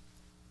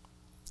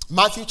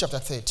 Matthew chapter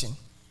 13.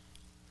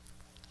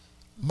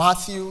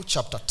 Matthew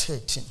chapter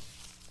 13.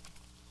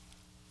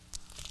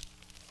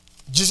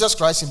 Jesus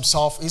Christ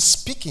himself is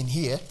speaking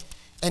here,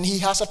 and he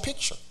has a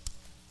picture.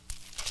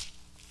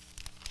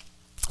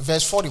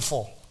 Verse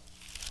 44.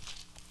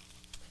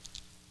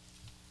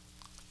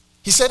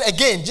 He said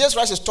again, Jesus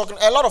Christ is talking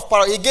a lot of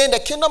power. Again, the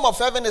kingdom of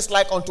heaven is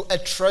like unto a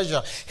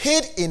treasure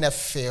hid in a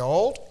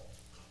field,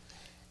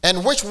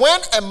 and which when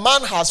a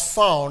man has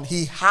found,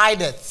 he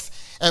hideth.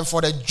 And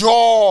for the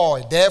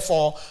joy,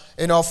 therefore,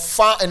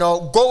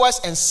 goeth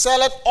and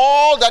selleth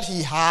all that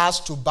he has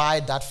to buy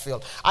that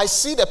field. I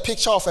see the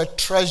picture of a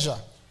treasure.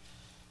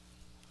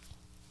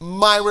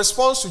 My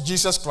response to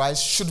Jesus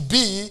Christ should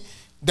be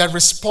the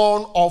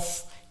response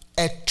of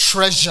a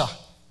treasure.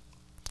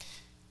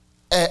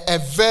 A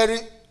very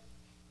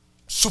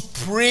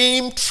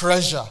supreme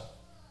treasure.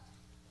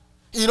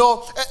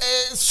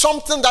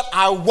 Something that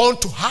I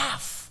want to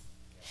have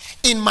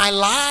in my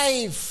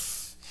life.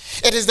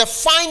 It is the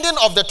finding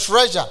of the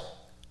treasure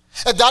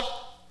that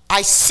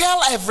I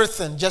sell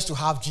everything just to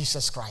have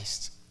Jesus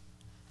Christ.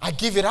 I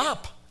give it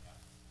up.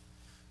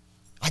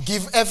 I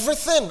give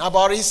everything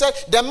about it. He said,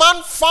 the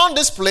man found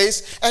this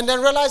place and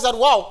then realized that,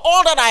 wow,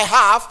 all that I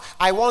have,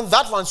 I want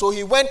that one. So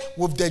he went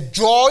with the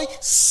joy,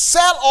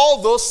 sell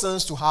all those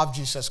things to have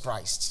Jesus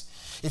Christ.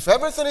 If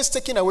everything is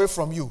taken away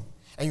from you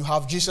and you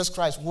have Jesus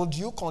Christ, would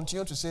you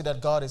continue to say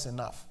that God is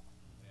enough?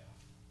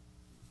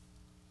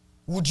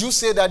 Would you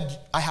say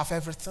that I have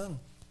everything?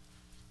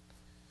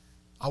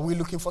 Are we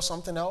looking for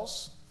something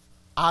else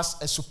as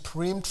a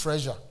supreme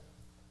treasure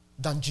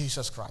than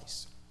Jesus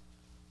Christ?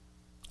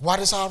 What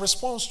is our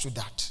response to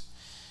that?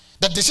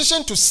 The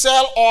decision to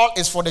sell all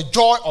is for the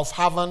joy of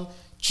having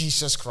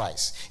Jesus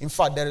Christ. In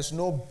fact, there is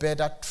no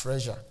better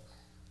treasure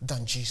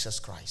than Jesus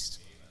Christ.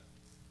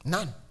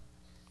 None.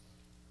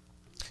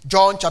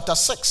 John chapter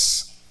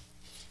 6,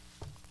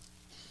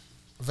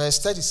 verse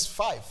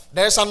 35.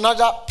 There is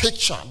another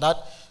picture that,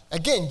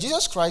 again,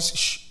 Jesus Christ,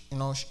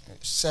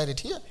 said it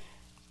here.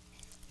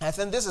 I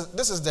think this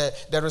is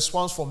the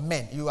response for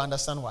men. You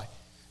understand why?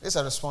 This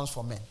is a response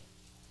for men.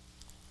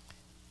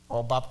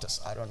 Or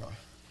Baptists, I don't know.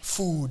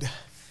 Food.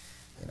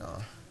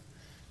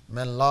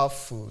 Men love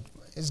food.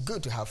 It's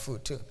good to have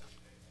food too.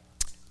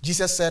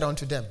 Jesus said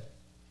unto them,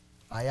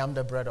 I am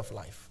the bread of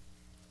life.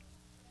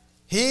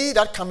 He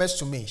that cometh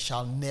to me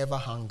shall never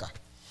hunger,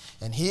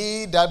 and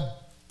he that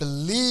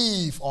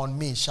believe on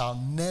me shall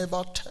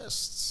never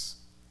thirst.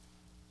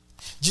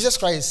 Jesus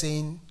Christ is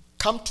saying,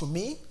 come to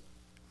me,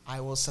 I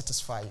will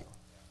satisfy you.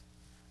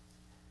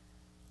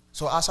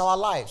 So as our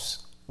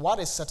lives, what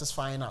is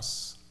satisfying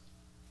us?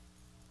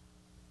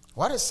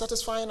 What is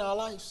satisfying our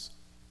lives?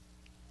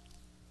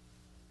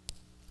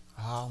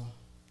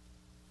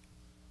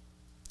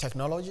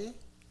 Technology,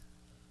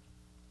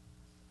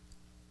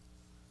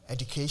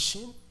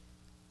 education,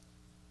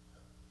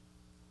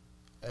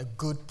 a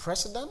good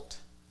president.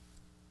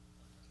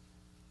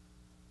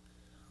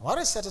 What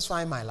is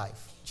satisfying my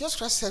life? Jesus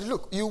Christ said,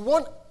 look, you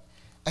want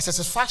a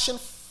satisfaction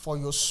for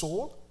your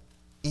soul?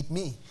 Eat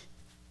me.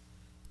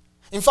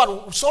 In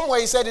fact, somewhere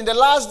he said in the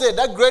last day,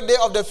 that great day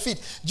of the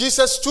feast,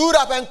 Jesus stood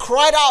up and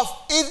cried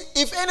out,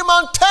 if any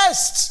man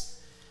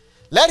thirsts,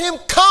 let him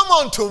come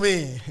unto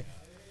me.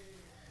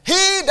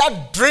 He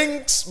that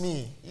drinks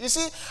me. You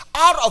see,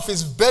 out of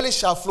his belly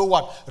shall flow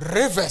what?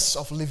 Rivers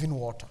of living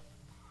water.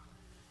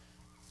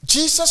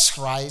 Jesus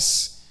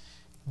Christ,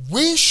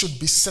 we should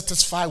be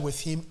satisfied with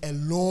him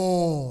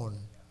alone.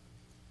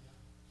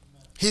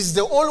 He's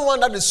the only one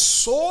that is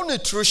so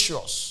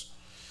nutritious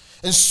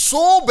and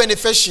so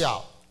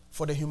beneficial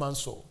for the human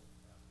soul.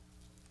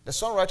 The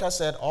songwriter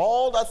said,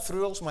 all that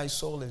thrills my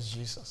soul is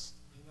Jesus.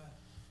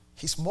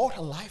 He's more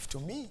than life to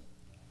me.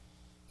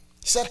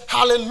 He said,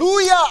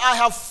 hallelujah, I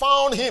have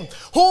found him,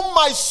 whom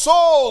my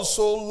soul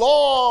so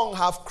long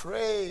have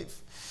craved.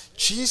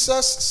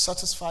 Jesus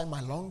satisfied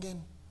my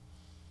longing.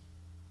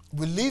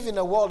 We live in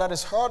a world that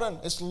is hurting,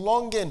 it's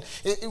longing.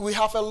 We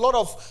have a lot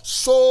of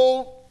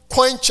soul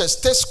quenches,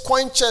 taste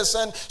quenches,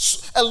 and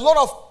a lot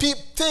of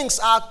things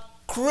are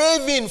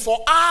craving for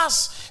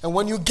us. And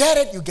when you get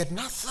it, you get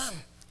nothing.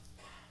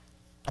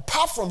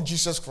 Apart from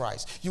Jesus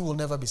Christ, you will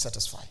never be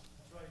satisfied.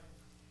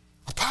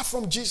 Apart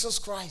from Jesus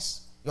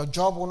Christ. Your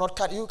job will not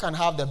cut. You can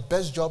have the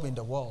best job in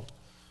the world.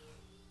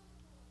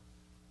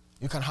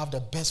 You can have the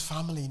best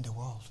family in the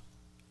world.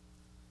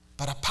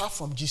 But apart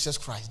from Jesus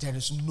Christ, there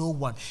is no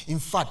one. In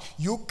fact,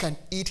 you can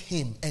eat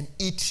him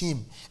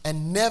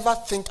and never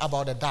think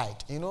about a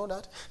diet. You know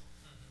that?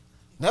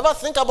 Never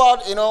think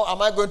about,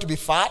 am I going to be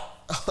fat?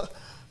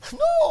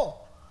 No.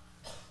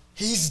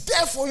 He's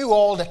there for you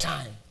all the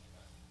time.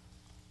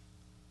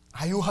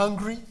 Are you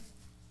hungry?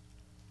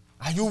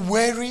 Are you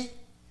weary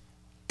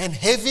and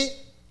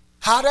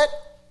heavy-hearted?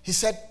 He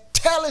said,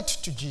 tell it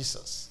to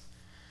Jesus.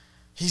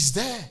 He's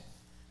there.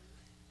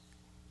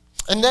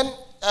 And then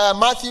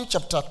Matthew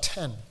chapter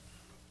 10.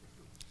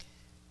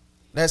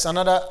 There's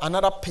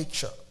another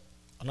picture.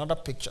 Another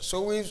picture.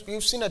 So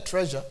we've seen a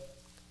treasure,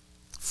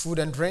 food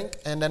and drink.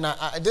 And then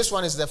this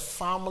one is the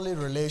family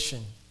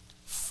relation.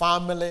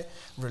 Family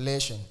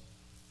relation.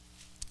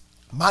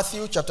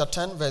 Matthew chapter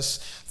 10 verse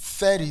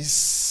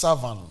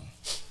 37.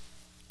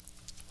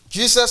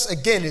 Jesus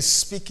again is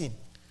speaking.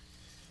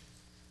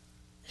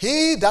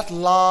 He that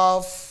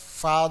loves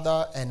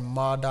father and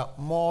mother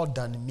more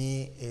than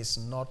me is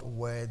not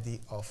worthy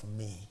of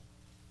me.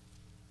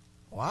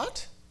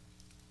 What?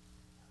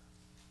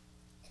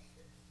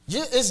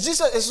 It's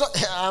Jesus. It's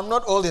not, I'm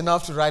not old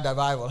enough to write the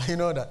Bible. You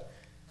know that.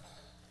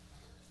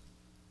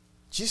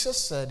 Jesus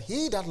said,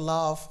 he that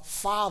loves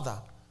father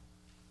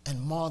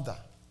and mother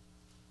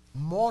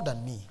more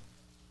than me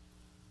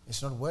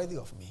is not worthy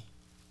of me.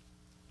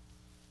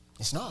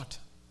 It's not.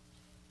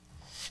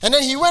 And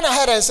then he went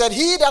ahead and said,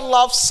 he that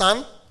loves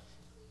son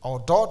or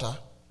daughter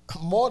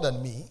more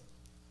than me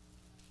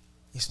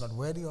is not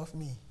worthy of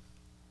me.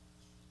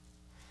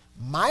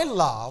 My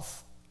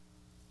love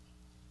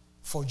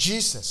for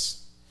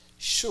Jesus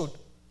should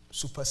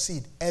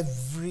supersede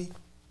every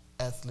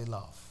earthly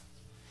love.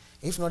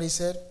 If not, he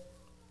said,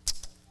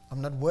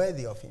 I'm not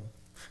worthy of him.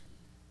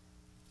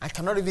 I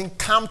cannot even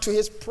come to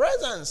his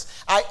presence.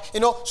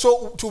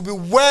 So to be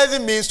worthy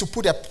means to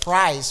put a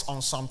price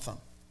on something.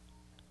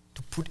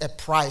 To put a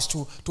price,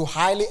 to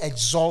highly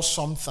exalt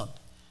something.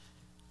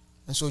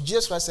 And so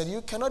Jesus Christ said,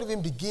 you cannot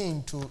even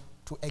begin to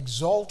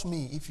exalt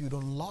me if you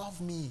don't love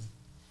me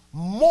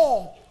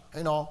more.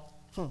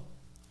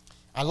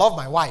 I love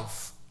my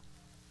wife.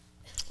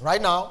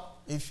 Right now,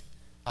 if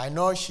I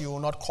know she will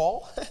not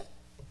call,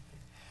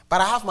 but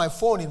I have my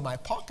phone in my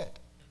pocket.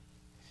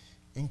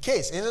 In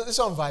case, it's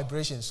on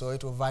vibration, so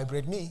it will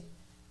vibrate me.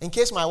 In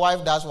case my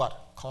wife does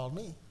what? Call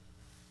me.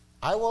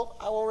 I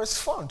will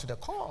respond to the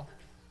call.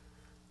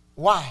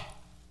 Why?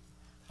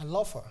 I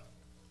love her.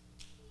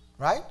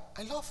 Right?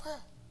 I love her.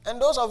 And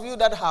those of you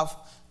that have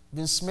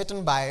been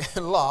smitten by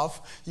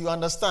love, you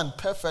understand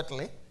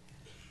perfectly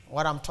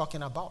what I'm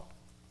talking about.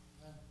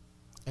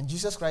 And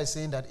Jesus Christ is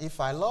saying that if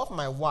I love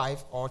my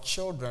wife or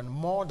children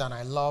more than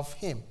I love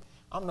him,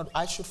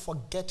 I should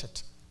forget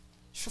it.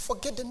 I should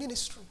forget the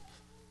ministry.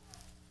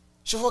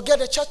 Should forget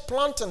the church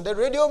planting, the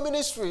radio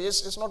ministry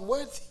is not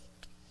worthy.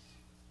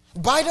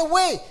 By the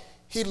way,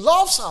 he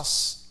loves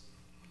us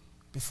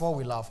before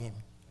we love him.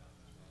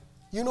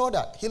 You know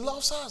that. He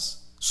loves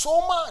us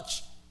so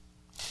much.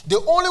 The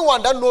only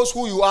one that knows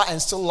who you are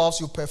and still loves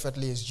you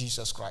perfectly is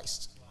Jesus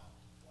Christ.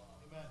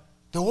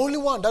 The only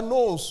one that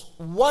knows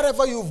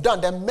whatever you've done,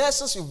 the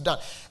messes you've done.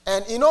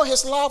 And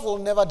his love will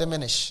never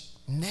diminish.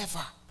 Never.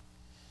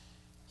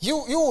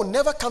 You will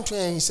never come to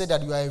him and say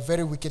that you are a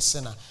very wicked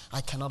sinner.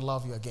 I cannot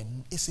love you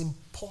again. It's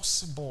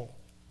impossible.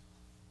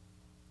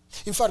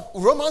 In fact,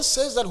 Romans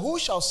says that who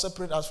shall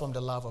separate us from the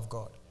love of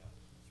God?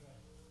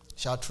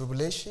 Shall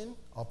tribulation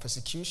or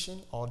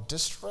persecution or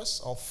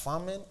distress or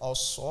famine or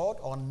sword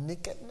or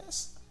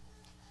nakedness?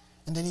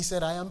 And then he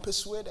said, I am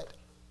persuaded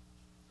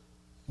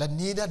that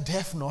neither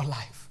death nor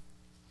life,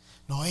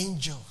 nor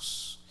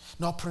angels,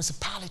 nor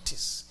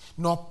principalities,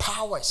 nor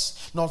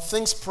powers, nor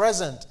things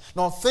present,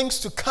 nor things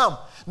to come,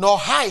 nor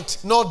height,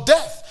 nor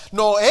depth,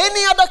 nor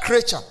any other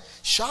creature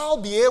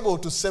shall be able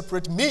to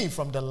separate me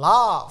from the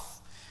love.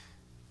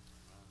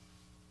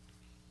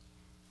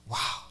 Wow.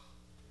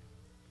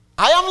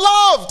 I am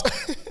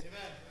loved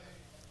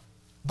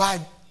by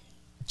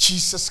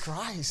Jesus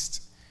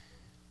Christ.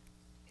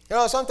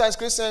 Sometimes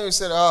Christians will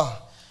say,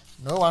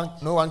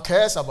 no one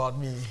cares about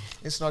me.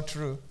 It's not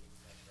true.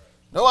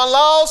 No one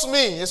loves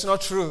me. It's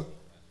not true.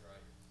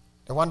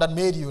 The one that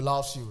made you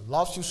loves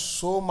you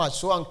so much,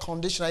 so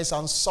unconditional. It's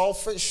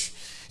unselfish.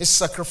 It's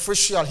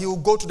sacrificial. He will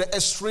go to the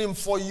extreme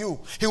for you.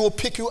 He will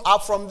pick you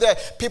up from there.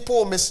 People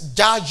will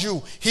misjudge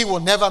you. He will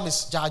never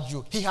misjudge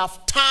you. He has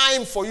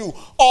time for you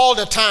all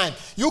the time.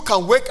 You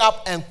can wake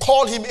up and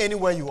call him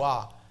anywhere you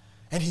are,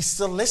 and he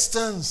still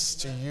listens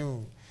to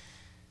you.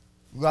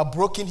 You are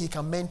broken, he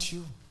can mend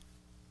you.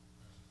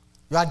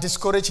 You are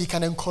discouraged, he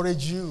can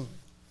encourage you.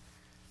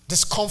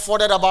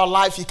 Discomforted about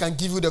life, he can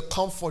give you the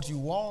comfort you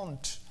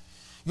want.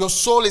 Your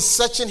soul is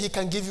searching, he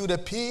can give you the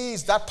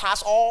peace that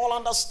passes all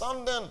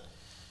understanding.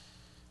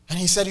 And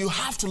he said, you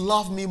have to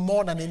love me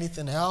more than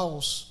anything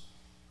else.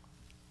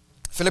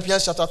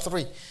 Philippians chapter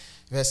 3,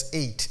 verse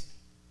 8.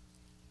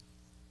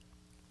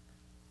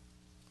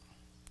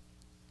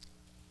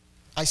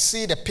 I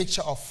see the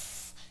picture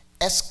of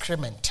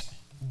excrement.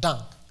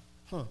 Dung.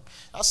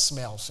 That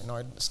smells,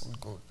 it's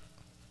not good.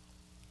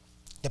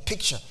 The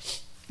picture.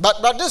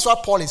 But this is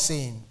what Paul is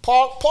saying.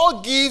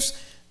 Paul gives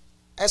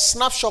a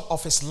snapshot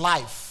of his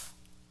life.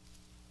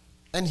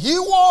 And he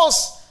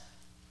was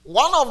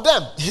one of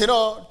them.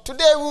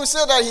 Today we will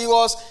say that he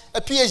was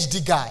a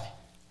PhD guy.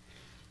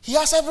 He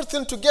has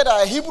everything together,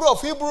 a Hebrew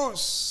of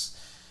Hebrews.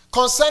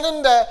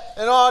 Concerning the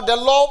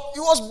law, he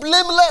was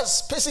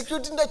blameless,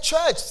 persecuting the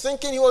church,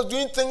 thinking he was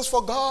doing things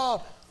for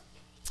God.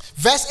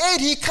 Verse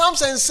 8, he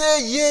comes and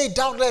says, yea,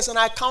 doubtless, and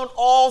I count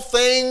all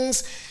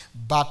things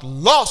but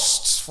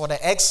lost for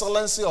the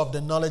excellency of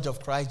the knowledge of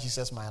Christ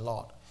Jesus my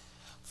Lord,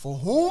 for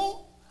whom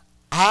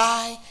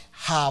I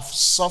have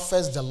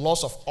suffered the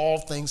loss of all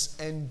things,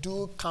 and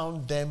do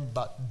count them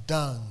but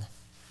dung,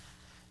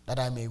 that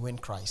I may win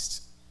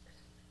Christ.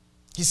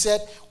 He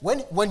said,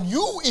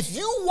 if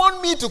you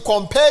want me to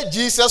compare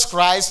Jesus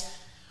Christ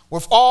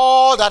with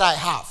all that I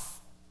have,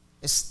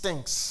 it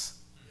stinks.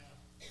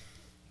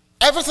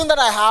 Everything that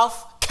I have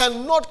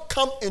cannot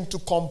come into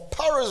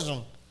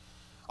comparison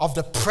of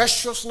the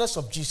preciousness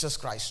of Jesus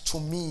Christ to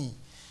me.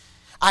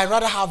 I'd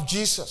rather have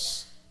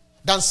Jesus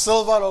than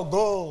silver or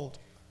gold,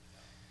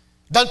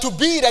 than to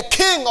be the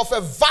king of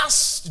a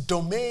vast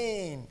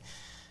domain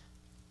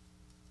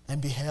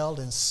and be held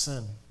in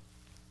sin,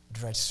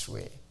 dread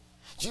sway.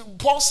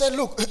 Paul said,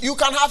 look, you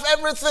can have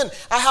everything.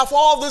 I have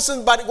all this,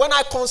 but when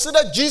I consider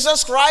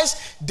Jesus Christ,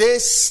 they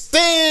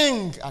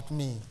sting at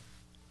me.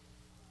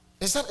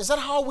 Is that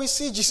how we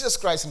see Jesus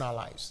Christ in our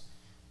lives?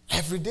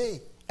 Every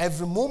day,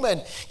 every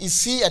moment.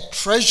 Is he a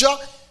treasure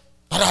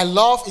that I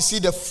love? Is he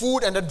the food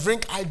and the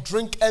drink I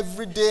drink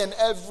every day and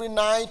every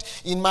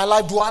night in my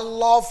life? Do I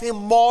love him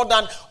more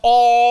than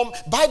all?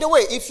 By the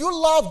way, if you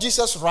love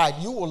Jesus right,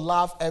 you will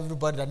love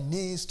everybody that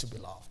needs to be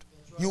loved.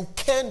 Right. You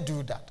can't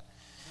do that.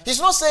 He's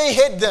not saying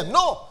hate them.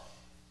 No.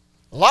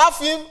 Love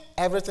him,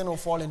 everything will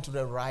fall into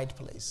the right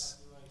place.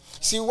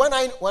 See, when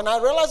I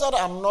realize that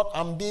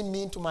I'm being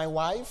mean to my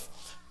wife,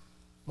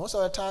 most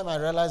of the time I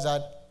realize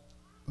that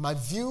my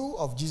view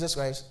of Jesus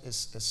Christ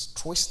is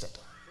twisted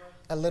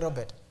a little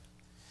bit.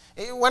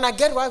 When I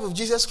get right with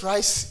Jesus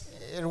Christ,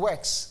 it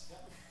works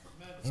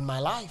in my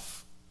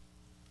life.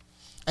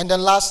 And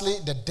then lastly,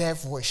 the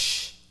death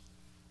wish.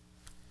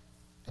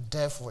 The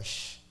death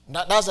wish.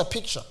 That's a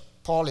picture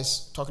Paul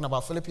is talking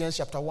about, Philippians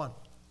chapter 1.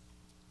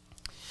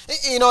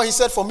 He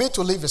said, for me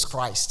to live is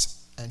Christ,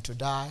 and to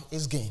die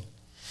is gain.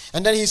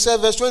 And then he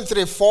said, verse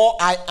 23, for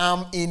I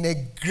am in a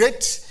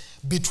great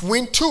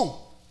between two,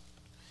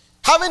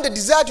 having the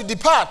desire to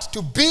depart,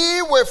 to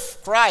be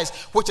with Christ,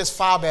 which is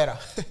far better.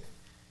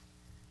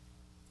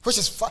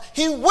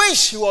 He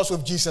wished he was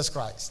with Jesus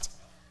Christ.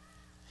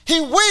 He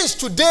wished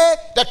today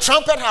the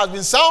trumpet has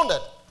been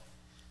sounded.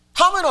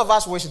 How many of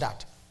us wish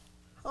that?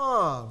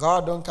 Oh,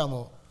 God, don't come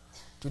on.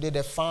 Today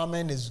the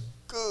farming is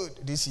good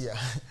this year.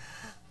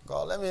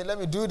 God, let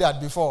me do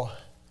that before.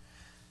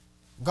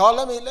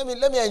 God,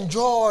 let me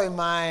enjoy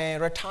my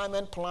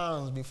retirement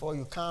plans before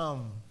you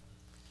come.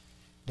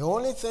 The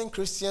only thing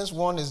Christians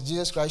want is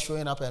Jesus Christ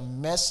showing up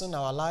and messing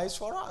our lives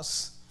for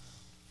us.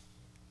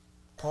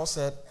 Paul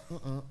said,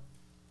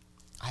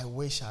 I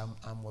wish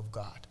I'm with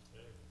God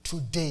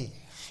today.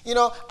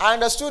 I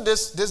understood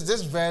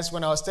this verse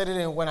when I was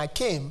studying, when I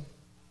came.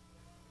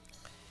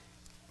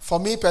 For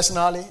me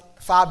personally,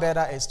 far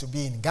better is to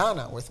be in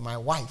Ghana with my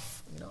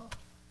wife,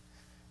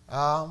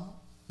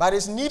 but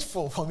it's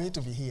needful for me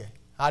to be here.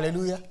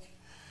 Hallelujah.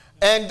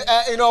 And,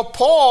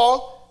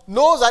 Paul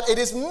knows that it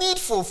is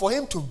needful for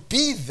him to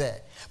be there.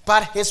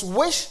 But his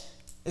wish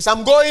is,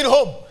 I'm going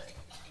home.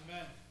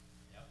 Amen.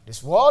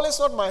 This world is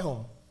not my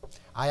home.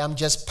 I am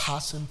just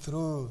passing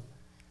through.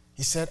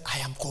 He said, I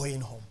am going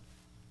home.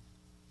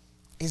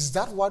 Is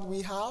that what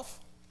we have?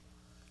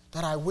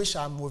 That I wish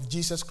I'm with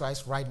Jesus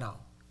Christ right now,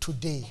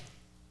 today.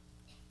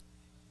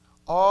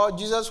 Or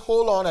Jesus,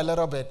 hold on a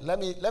little bit. Let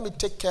me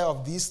take care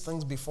of these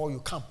things before you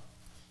come.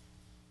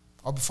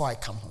 Or before I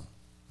come home.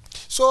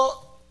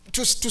 So,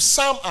 to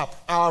sum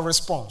up our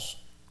response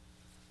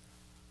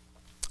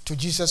to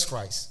Jesus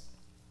Christ,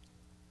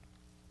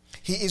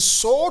 he is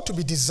so to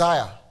be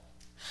desired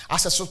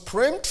as a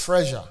supreme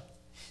treasure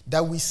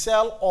that we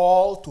sell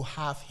all to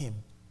have him.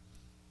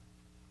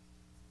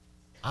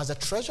 As a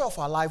treasure of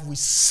our life, we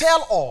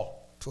sell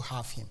all to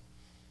have him.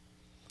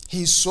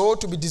 He is so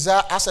to be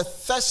desired as a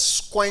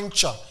thirst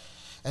quencher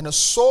and a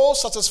soul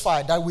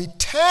satisfied that we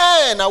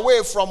turn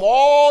away from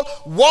all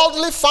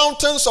worldly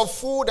fountains of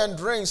food and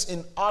drinks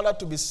in order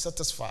to be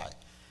satisfied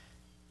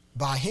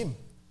by him.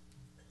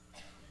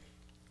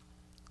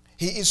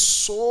 He is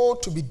so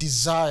to be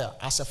desired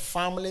as a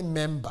family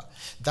member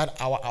that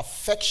our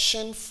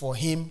affection for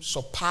him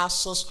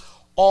surpasses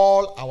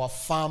all our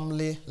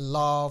family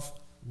loved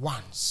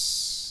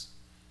ones.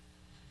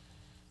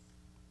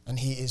 And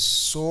he is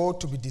so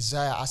to be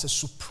desired as a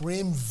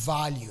supreme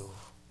value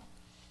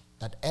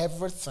that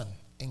everything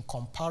in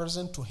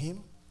comparison to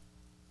him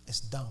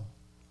is dung.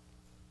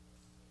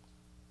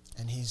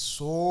 And he is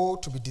so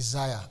to be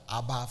desired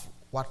above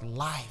what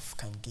life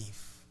can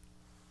give.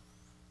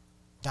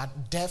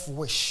 That death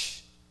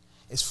wish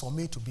is for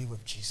me to be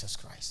with Jesus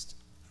Christ.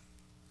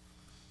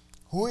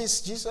 Who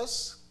is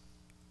Jesus?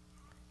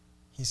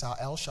 He's our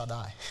El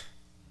Shaddai.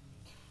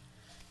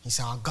 He's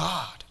our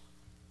God.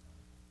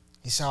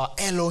 He's our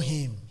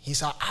Elohim.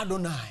 He's our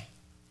Adonai.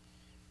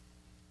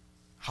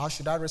 How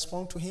should I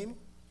respond to him?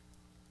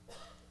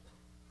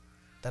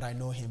 That I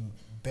know him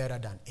better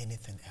than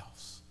anything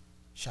else.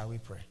 Shall we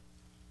pray?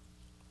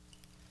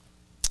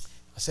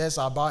 As says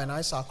our bow and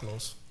eyes are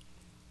closed.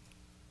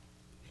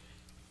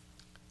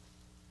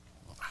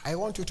 I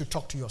want you to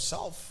talk to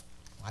yourself.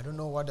 I don't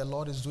know what the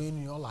Lord is doing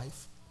in your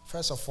life.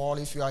 First of all,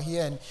 if you are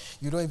here and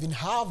you don't even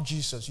have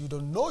Jesus, you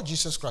don't know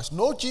Jesus Christ.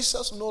 No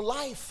Jesus, no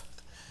life.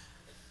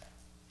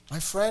 My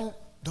friend,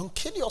 don't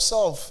kid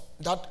yourself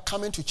that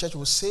coming to church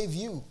will save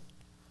you,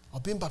 or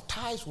being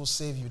baptized will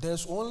save you.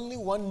 There's only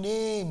one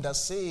name that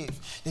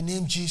saves, the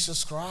name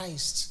Jesus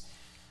Christ.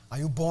 Are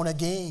you born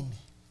again?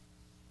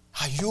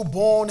 Are you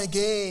born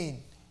again?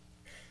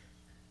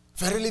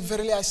 Verily,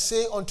 verily, I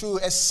say unto you,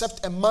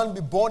 except a man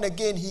be born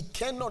again, he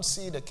cannot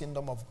see the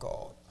kingdom of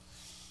God.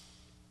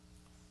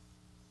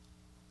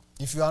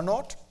 If you are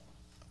not,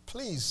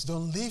 please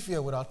don't leave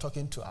here without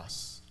talking to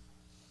us.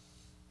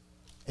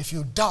 If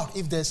you doubt,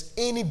 if there's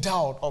any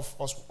doubt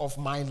of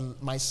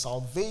my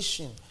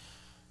salvation,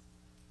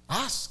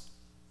 ask.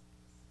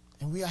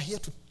 And we are here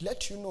to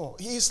let you know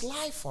he is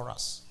life for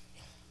us.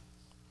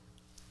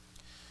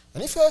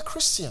 And if you're a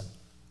Christian,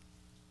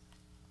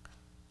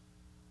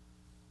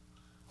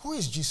 who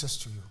is Jesus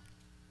to you?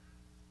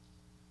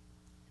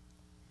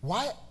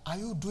 Why are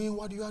you doing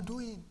what you are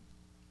doing?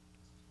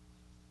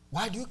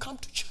 Why do you come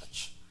to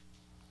church?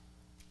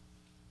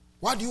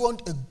 Why do you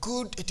want a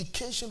good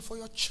education for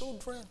your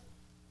children?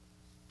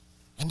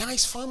 A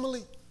nice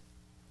family?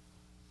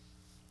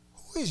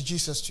 Who is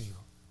Jesus to you?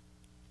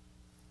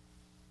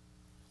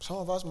 Some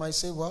of us might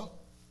say, well,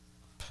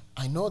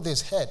 I know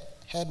this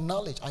head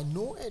knowledge. I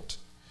know it.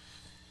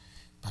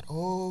 But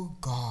oh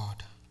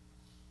God,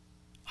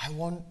 I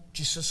want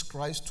Jesus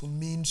Christ to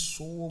mean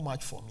so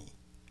much for me.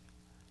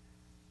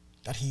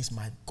 That he is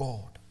my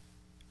God,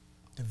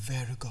 the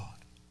very God.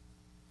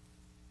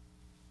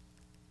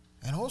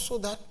 And also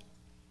that,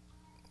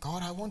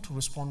 God, I want to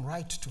respond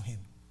right to him.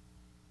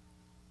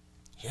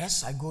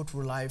 Yes, I go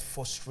through life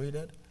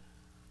frustrated.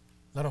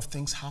 A lot of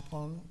things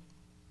happen.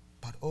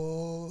 But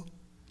oh,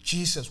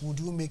 Jesus, would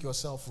you make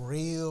yourself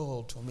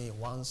real to me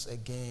once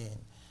again?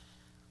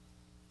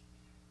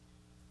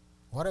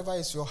 Whatever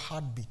is your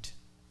heartbeat,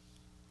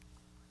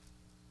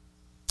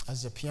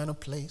 as the piano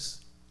plays,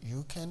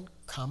 you can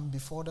come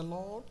before the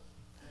Lord.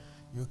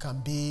 You can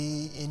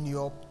be in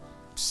your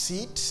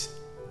seat.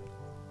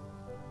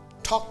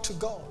 Talk to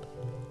God.